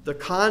 the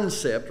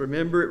concept,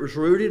 remember, it was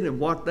rooted in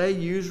what they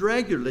used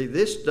regularly.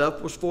 This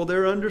stuff was for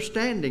their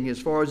understanding as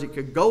far as it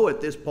could go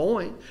at this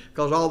point,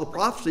 because all the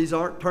prophecies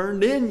aren't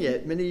turned in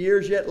yet. Many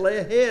years yet lay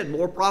ahead.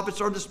 More prophets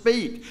are to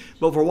speak.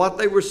 But for what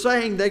they were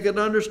saying, they could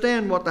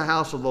understand what the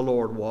house of the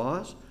Lord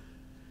was.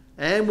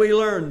 And we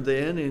learned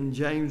then in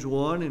James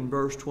 1 in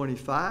verse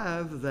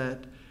 25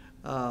 that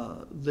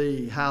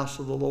the house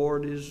of the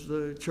Lord is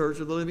the church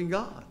of the living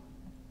God.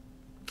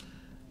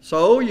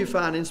 So you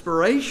find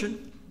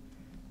inspiration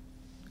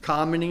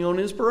commenting on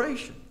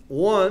inspiration.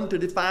 One to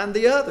define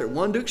the other.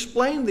 One to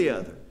explain the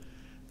other.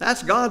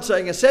 That's God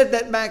saying, I said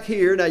that back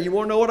here. Now you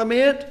want to know what I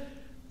meant?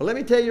 Well, let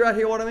me tell you right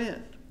here what I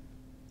meant.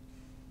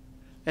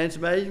 And it's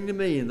amazing to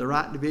me in the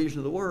right division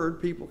of the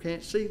word, people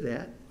can't see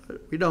that.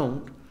 But we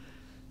don't.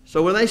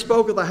 So when they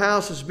spoke of the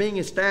house as being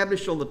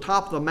established on the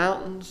top of the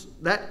mountains,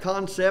 that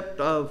concept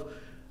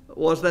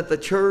was that the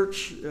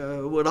church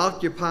would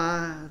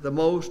occupy the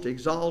most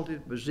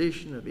exalted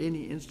position of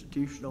any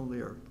institution on the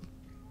earth.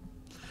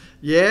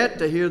 Yet,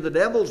 to hear the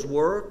devil's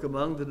work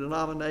among the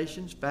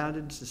denominations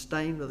founded and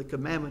sustained by the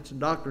commandments and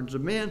doctrines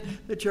of men,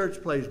 the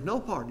church plays no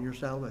part in your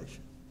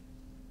salvation.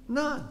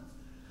 None.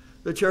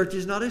 The church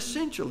is not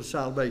essential to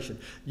salvation.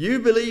 You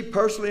believe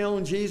personally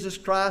on Jesus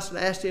Christ and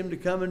ask Him to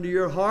come into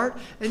your heart,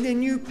 and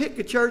then you pick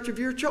a church of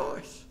your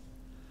choice.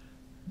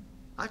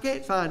 I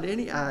can't find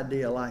any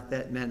idea like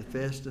that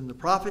manifest in the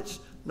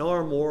prophets,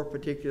 nor more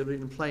particularly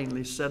and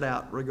plainly set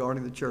out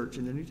regarding the church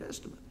in the New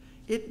Testament.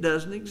 It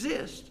doesn't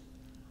exist.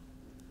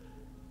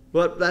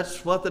 But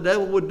that's what the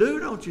devil would do,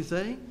 don't you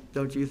think?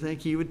 Don't you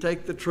think he would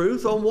take the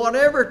truth on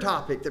whatever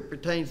topic that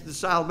pertains to the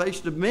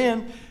salvation of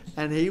men,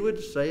 and he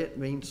would say it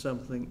means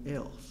something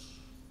else?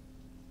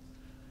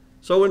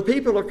 So when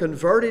people are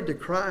converted to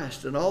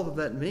Christ and all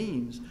that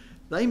means,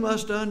 they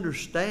must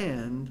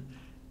understand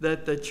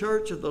that the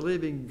church of the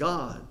living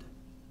God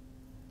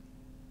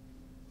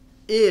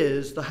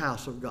is the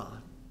house of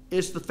God.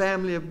 It's the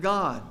family of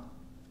God.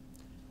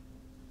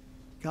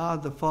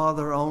 God the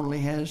Father only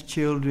has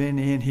children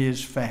in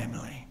His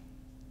family,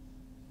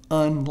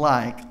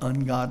 unlike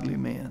ungodly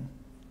men.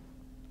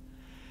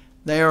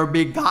 They are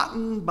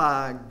begotten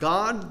by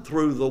God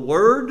through the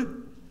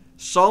Word,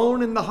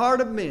 sown in the heart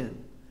of men.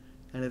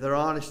 And if they're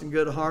honest and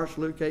good hearts,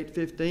 Luke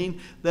 8:15,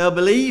 they'll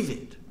believe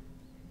it.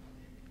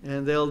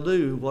 And they'll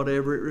do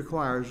whatever it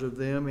requires of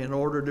them in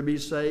order to be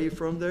saved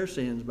from their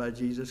sins by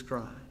Jesus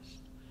Christ.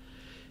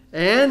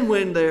 And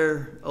when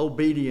they're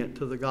obedient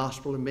to the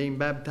gospel and being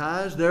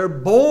baptized, they're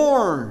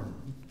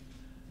born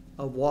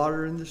of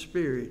water and the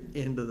Spirit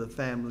into the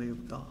family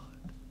of God.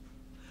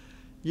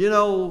 You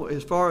know,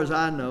 as far as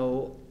I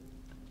know,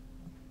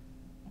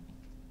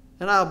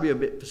 and I'll be a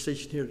bit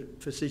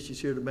facetious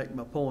here to make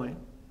my point.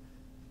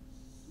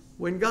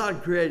 When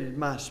God created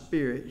my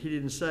spirit, He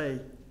didn't say,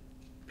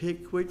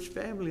 pick which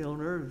family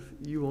on earth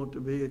you want to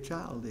be a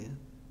child in.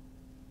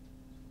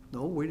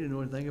 No, we didn't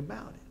know anything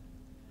about it.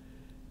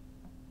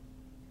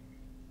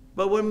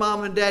 But when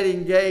Mom and Daddy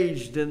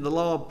engaged in the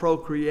law of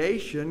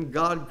procreation,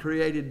 God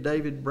created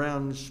David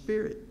Brown's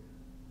spirit,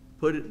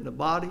 put it in the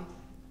body,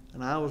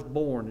 and I was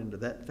born into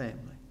that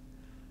family.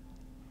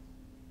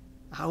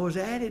 I was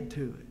added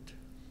to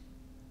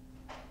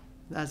it.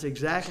 That's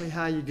exactly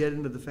how you get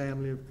into the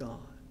family of God.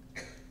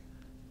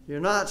 You're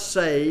not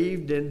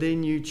saved and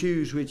then you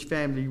choose which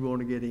family you want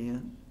to get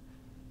in.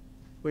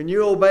 When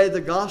you obey the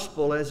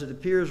gospel as it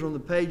appears on the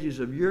pages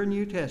of your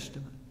New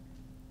Testament,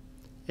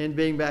 and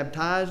being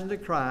baptized into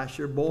Christ,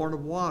 you're born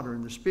of water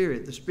and the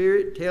Spirit. The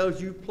Spirit tells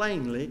you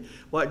plainly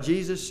what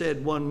Jesus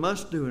said one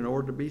must do in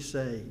order to be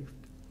saved.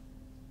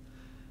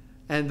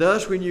 And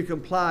thus, when you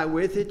comply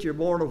with it, you're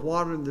born of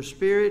water and the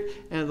Spirit,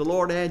 and the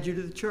Lord adds you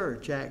to the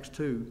church, Acts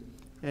 2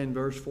 and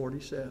verse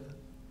 47.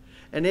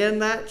 And in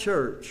that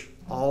church,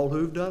 all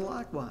who've done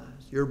likewise,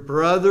 your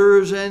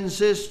brothers and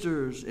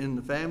sisters in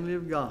the family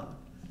of God,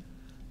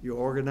 you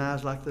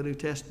organize like the New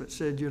Testament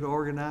said you're to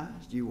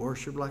organize. You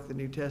worship like the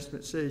New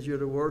Testament says you're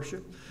to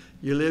worship.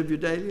 You live your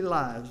daily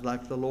lives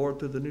like the Lord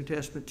through the New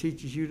Testament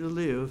teaches you to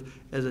live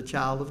as a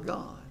child of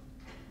God.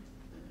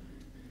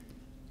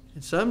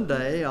 And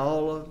someday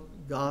all of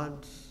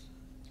God's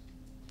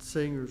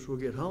singers will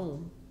get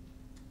home,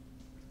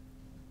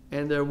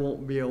 and there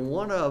won't be a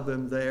one of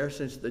them there,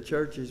 since the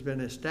church has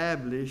been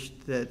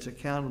established, that's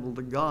accountable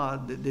to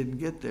God that didn't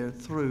get there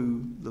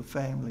through the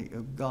family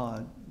of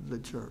God, the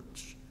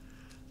church.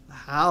 The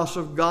house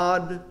of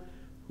God,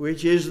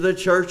 which is the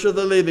church of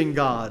the living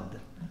God,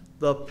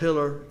 the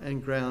pillar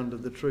and ground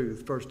of the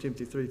truth. 1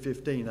 Timothy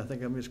 3:15. I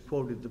think I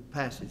misquoted the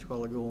passage a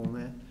while ago on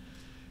that.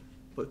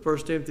 But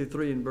 1 Timothy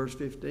 3 and verse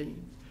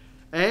 15.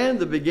 And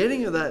the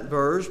beginning of that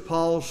verse,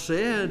 Paul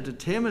said to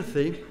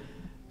Timothy,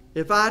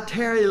 if I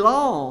tarry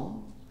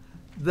long,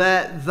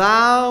 that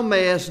thou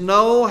mayest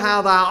know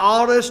how thou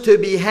oughtest to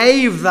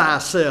behave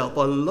thyself.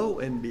 Well, lo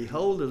and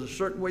behold, there's a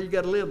certain way you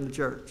got to live in the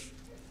church.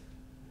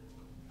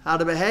 How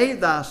to behave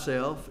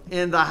thyself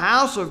in the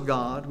house of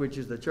God, which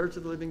is the church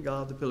of the living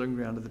God, the pillar and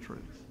ground of the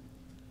truth.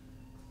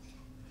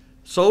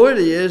 So it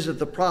is that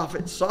the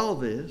prophets saw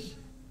this,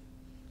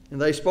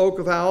 and they spoke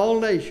of how all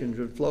nations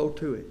would flow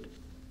to it.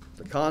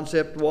 The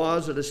concept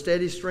was that a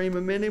steady stream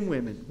of men and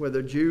women,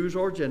 whether Jews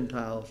or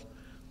Gentiles,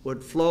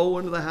 would flow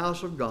into the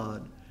house of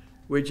God,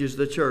 which is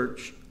the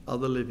church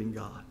of the living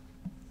God.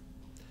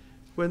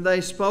 When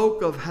they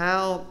spoke of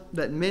how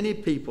that many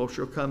people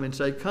shall come and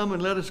say, come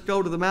and let us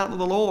go to the mountain of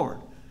the Lord,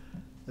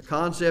 the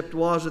concept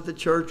was that the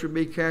church would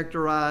be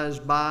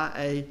characterized by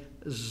a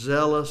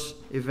zealous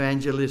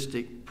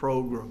evangelistic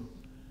program.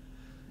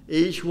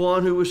 Each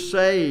one who was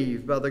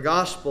saved by the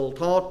gospel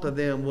taught to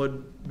them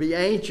would be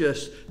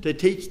anxious to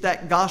teach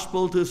that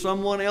gospel to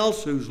someone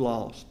else who's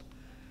lost.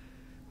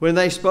 When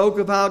they spoke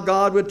of how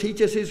God would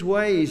teach us His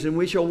ways and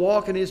we shall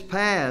walk in His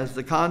paths,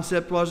 the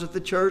concept was that the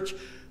church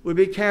would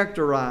be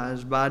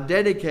characterized by a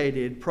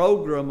dedicated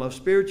program of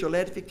spiritual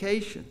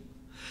edification.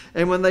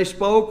 And when they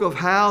spoke of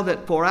how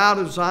that for out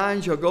of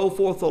Zion shall go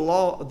forth the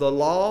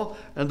law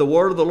and the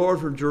word of the Lord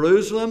from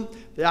Jerusalem,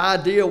 the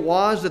idea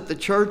was that the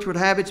church would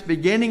have its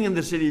beginning in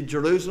the city of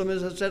Jerusalem,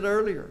 as I said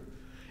earlier.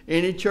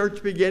 Any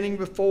church beginning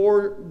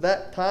before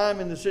that time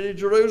in the city of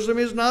Jerusalem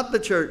is not the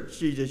church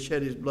Jesus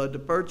shed His blood to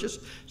purchase.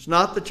 It's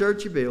not the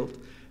church He built.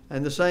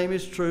 And the same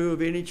is true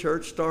of any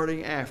church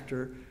starting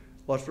after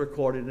what's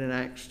recorded in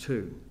Acts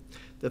 2.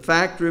 The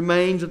fact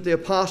remains that the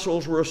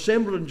apostles were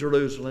assembled in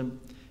Jerusalem,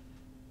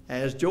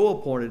 as Joel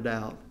pointed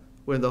out,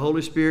 when the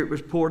Holy Spirit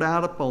was poured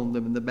out upon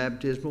them in the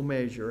baptismal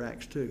measure,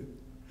 Acts 2.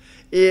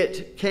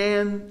 It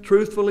can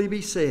truthfully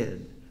be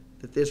said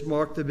that this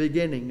marked the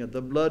beginning of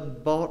the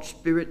blood-bought,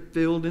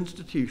 spirit-filled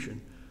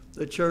institution,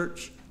 the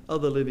church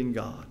of the living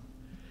God.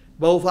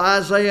 Both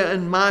Isaiah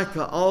and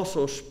Micah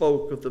also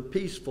spoke of the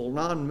peaceful,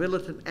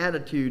 non-militant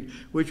attitude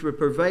which would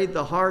pervade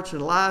the hearts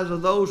and lives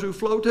of those who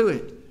flow to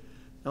it.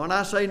 Now, when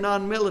I say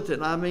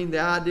non-militant, I mean the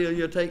idea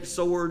you'll take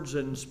swords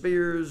and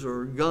spears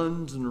or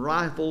guns and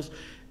rifles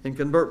and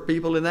convert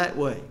people in that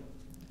way.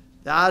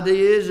 The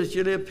idea is that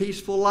you live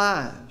peaceful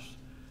lives.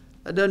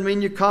 That doesn't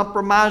mean you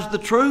compromise the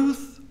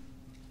truth.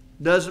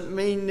 Doesn't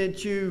mean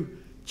that you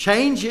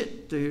change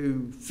it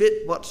to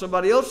fit what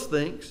somebody else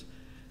thinks.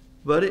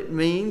 But it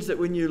means that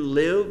when you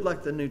live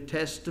like the New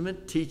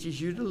Testament teaches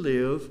you to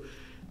live,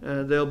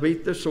 they'll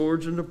beat their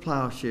swords and their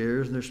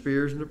plowshares and their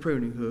spears and their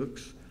pruning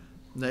hooks.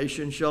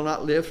 Nation shall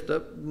not lift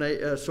up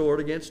a sword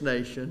against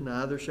nation,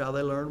 neither shall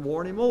they learn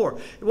war anymore.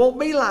 It won't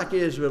be like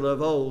Israel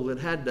of old that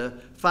had to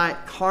fight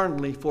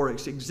carnally for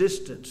its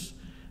existence,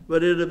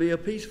 but it'll be a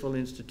peaceful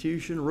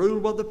institution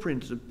ruled by the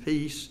Prince of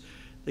Peace,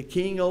 the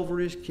King over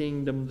His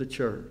kingdom, the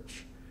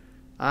church.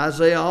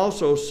 Isaiah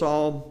also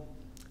saw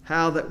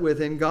how that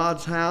within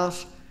God's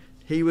house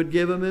He would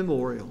give a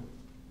memorial.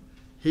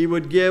 He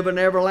would give an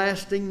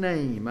everlasting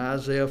name,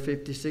 Isaiah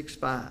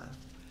 56:5.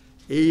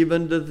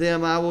 Even to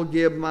them I will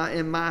give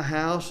in my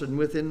house and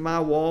within my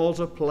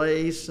walls a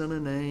place and a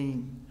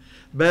name,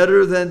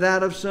 better than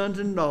that of sons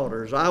and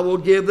daughters. I will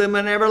give them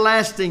an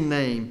everlasting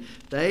name.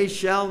 They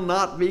shall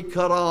not be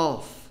cut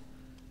off.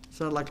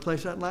 Sounds like a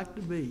place I'd like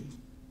to be.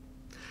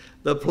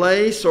 The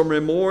place or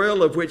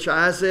memorial of which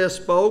Isaiah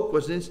spoke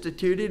was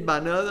instituted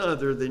by none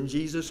other than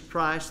Jesus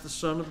Christ, the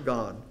Son of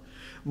God.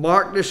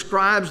 Mark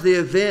describes the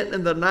event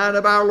in the night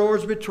of our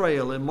Lord's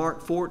betrayal in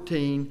Mark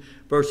 14,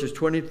 verses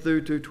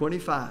 22 through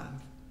 25.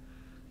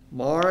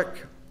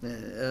 Mark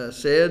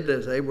said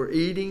as they were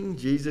eating,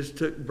 Jesus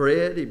took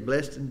bread, He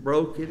blessed and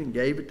broke it and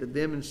gave it to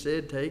them and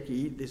said, take,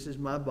 eat, this is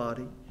my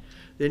body.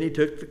 Then He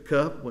took the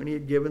cup. When He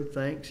had given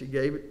thanks, He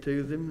gave it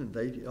to them, and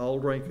they all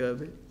drank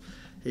of it.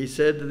 He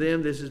said to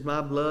them, this is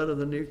my blood of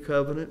the new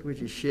covenant,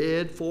 which is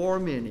shed for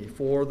many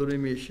for the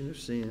remission of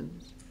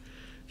sins.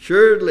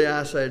 Surely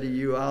I say to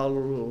you, I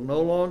will no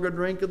longer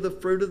drink of the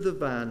fruit of the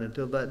vine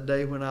until that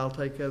day when I'll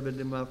take of it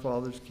in my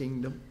Father's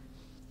kingdom.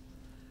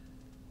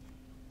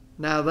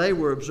 Now they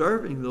were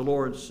observing the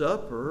Lord's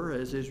Supper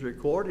as is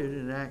recorded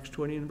in Acts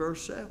 20 and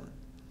verse 7.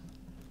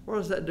 What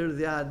does that do to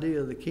the idea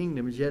of the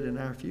kingdom is yet in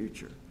our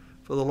future?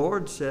 For the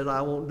Lord said,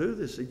 I won't do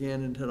this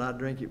again until I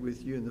drink it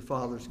with you in the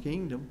Father's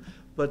kingdom.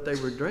 But they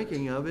were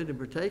drinking of it and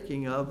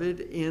partaking of it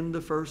in the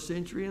first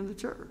century in the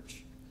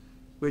church.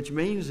 Which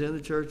means then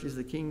the church is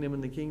the kingdom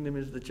and the kingdom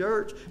is the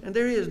church. And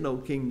there is no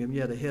kingdom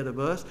yet ahead of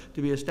us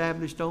to be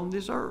established on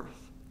this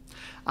earth.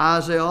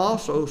 Isaiah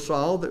also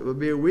saw that it would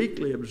be a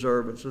weekly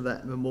observance of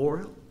that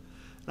memorial.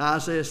 In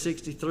Isaiah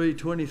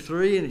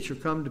 63:23, and it shall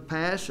come to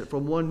pass that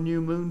from one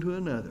new moon to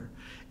another,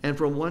 and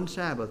from one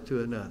Sabbath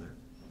to another.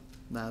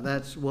 Now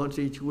that's once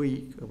each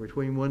week, or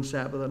between one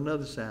Sabbath and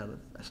another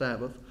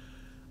Sabbath.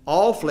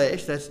 All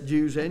flesh, that's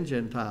Jews and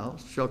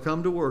Gentiles, shall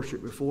come to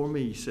worship before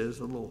me, says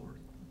the Lord.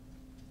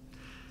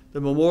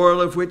 The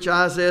memorial of which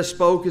Isaiah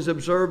spoke is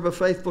observed by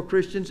faithful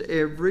Christians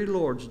every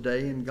Lord's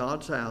Day in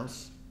God's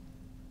house,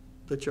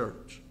 the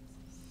church.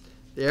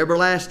 The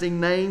everlasting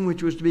name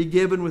which was to be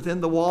given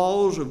within the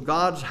walls of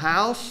God's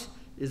house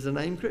is the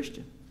name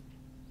Christian.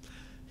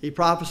 He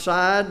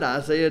prophesied,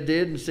 Isaiah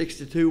did in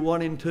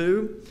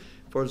 62:1-2,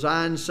 for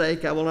Zion's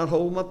sake I will not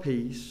hold my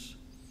peace,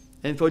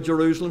 and for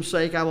Jerusalem's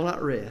sake I will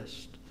not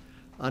rest,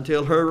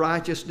 until her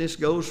righteousness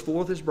goes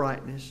forth as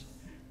brightness,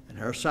 and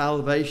her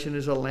salvation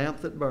is a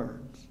lamp that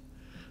burns.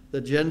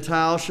 The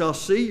Gentiles shall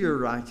see your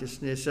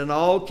righteousness, and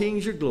all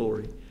kings your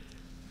glory.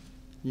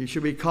 You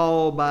shall be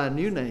called by a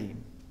new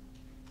name,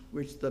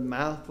 which the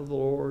mouth of the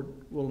Lord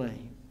will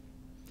name.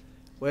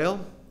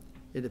 Well,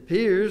 it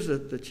appears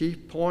that the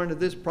chief point of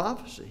this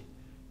prophecy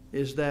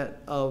is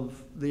that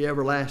of the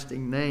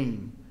everlasting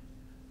name.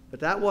 But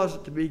that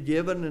wasn't to be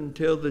given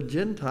until the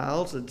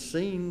Gentiles had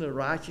seen the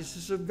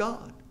righteousness of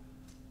God.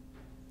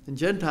 And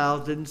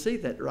Gentiles didn't see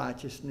that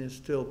righteousness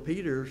till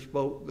Peter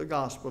spoke the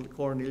gospel at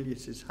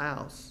Cornelius'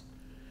 house.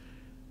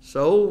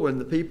 So when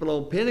the people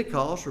on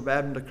Pentecost were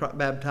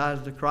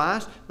baptized into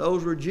Christ,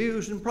 those were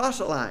Jews and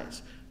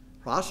proselytes.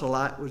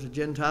 Proselyte was a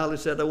Gentile who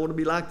said, I want to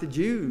be like the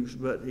Jews,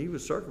 but he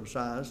was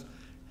circumcised.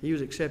 He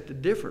was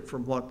accepted different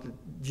from what the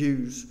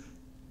Jews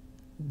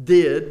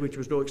did, which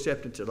was no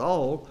acceptance at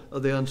all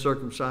of the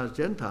uncircumcised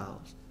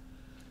Gentiles.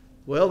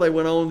 Well, they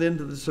went on then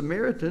to the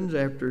Samaritans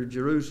after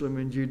Jerusalem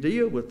and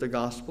Judea with the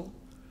gospel.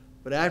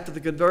 But after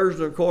the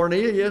conversion of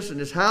Cornelius and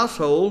his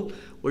household,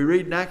 we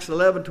read in Acts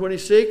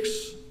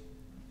 11:26,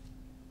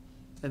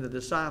 and the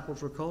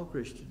disciples were called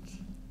Christians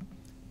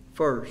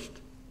first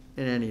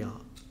in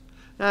Antioch.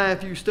 Now,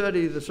 if you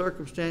study the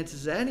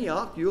circumstances of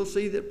Antioch, you'll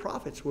see that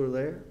prophets were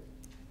there.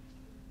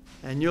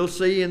 And you'll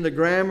see in the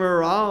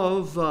grammar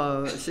of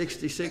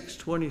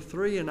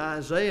 66:23 in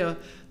Isaiah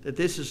that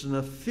this is an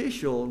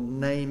official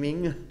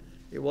naming.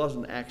 It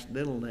wasn't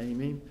accidental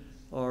naming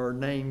or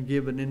name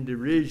given in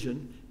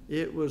derision.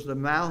 It was the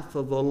mouth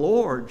of the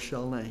Lord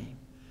shall name.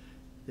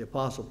 The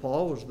Apostle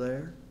Paul was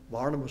there.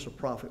 Barnabas, a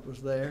prophet,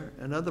 was there.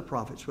 And other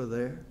prophets were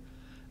there.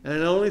 And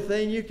the only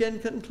thing you can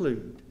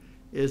conclude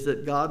is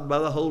that God, by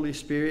the Holy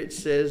Spirit,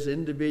 says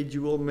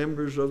individual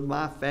members of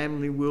my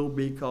family will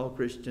be called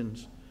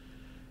Christians.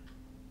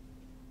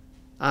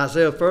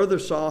 Isaiah further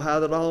saw how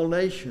that all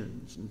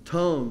nations and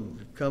tongues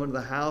had come into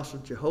the house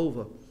of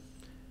Jehovah.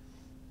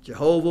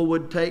 Jehovah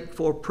would take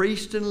for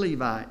priests and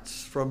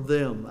Levites from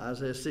them.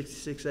 Isaiah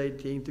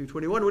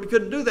 66:18-21. Well, he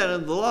couldn't do that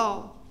under the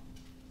law.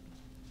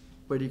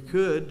 But he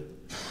could,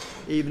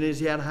 even as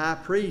he had a high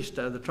priest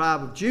out of the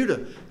tribe of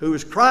Judah, who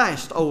was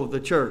Christ over the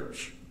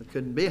church. There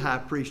couldn't be a high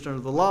priest under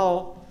the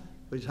law,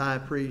 but he's high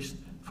priest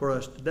for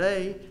us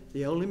today,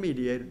 the only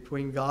mediator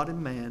between God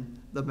and man,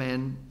 the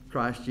man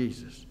Christ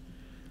Jesus.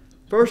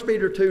 1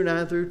 Peter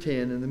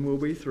 2:9-10, and then we'll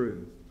be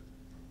through.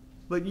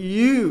 But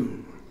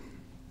you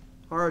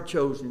are a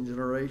chosen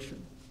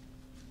generation,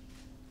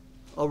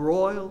 a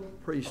royal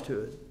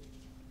priesthood,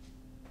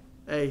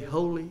 a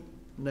holy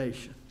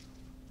nation,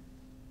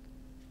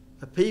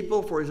 a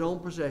people for his own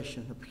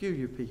possession, a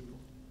peculiar people,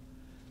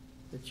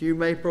 that you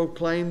may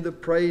proclaim the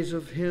praise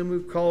of him who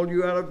called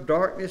you out of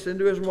darkness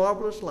into his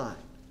marvelous light,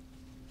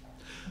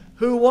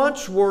 who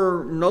once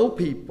were no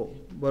people,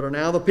 but are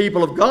now the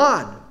people of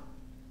God,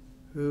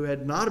 who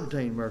had not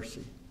obtained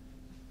mercy,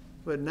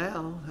 but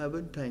now have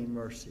obtained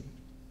mercy.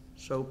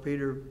 So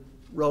Peter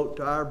wrote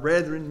to our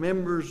brethren,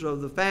 members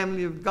of the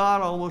family of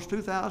God, almost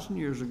 2,000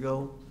 years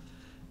ago.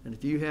 And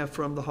if you have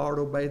from the heart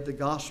obeyed the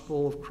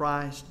gospel of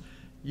Christ,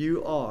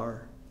 you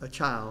are a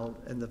child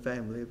in the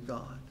family of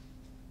God.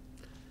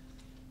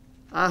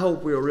 I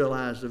hope we'll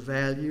realize the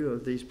value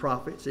of these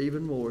prophets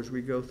even more as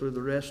we go through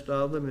the rest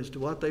of them as to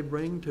what they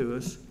bring to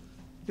us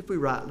if we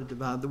rightly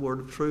divide the word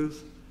of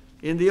truth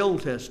in the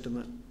Old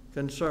Testament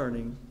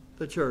concerning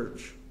the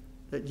church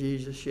that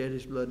Jesus shed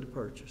his blood to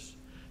purchase.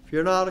 If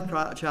you're not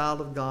a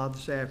child of God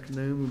this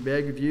afternoon, we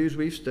beg of you, as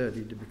we've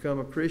studied, to become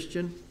a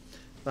Christian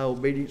by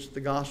obedience to the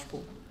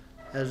gospel.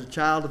 As a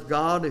child of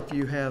God, if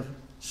you have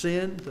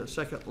sinned, the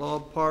second law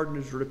of pardon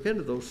is to repent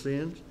of those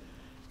sins,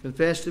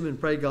 confess them, and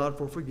pray God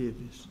for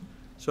forgiveness.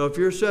 So if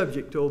you're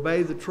subject to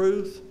obey the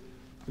truth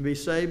and be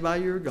saved by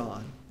your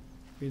God,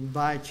 we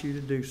invite you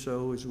to do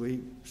so as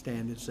we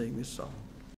stand and sing this song.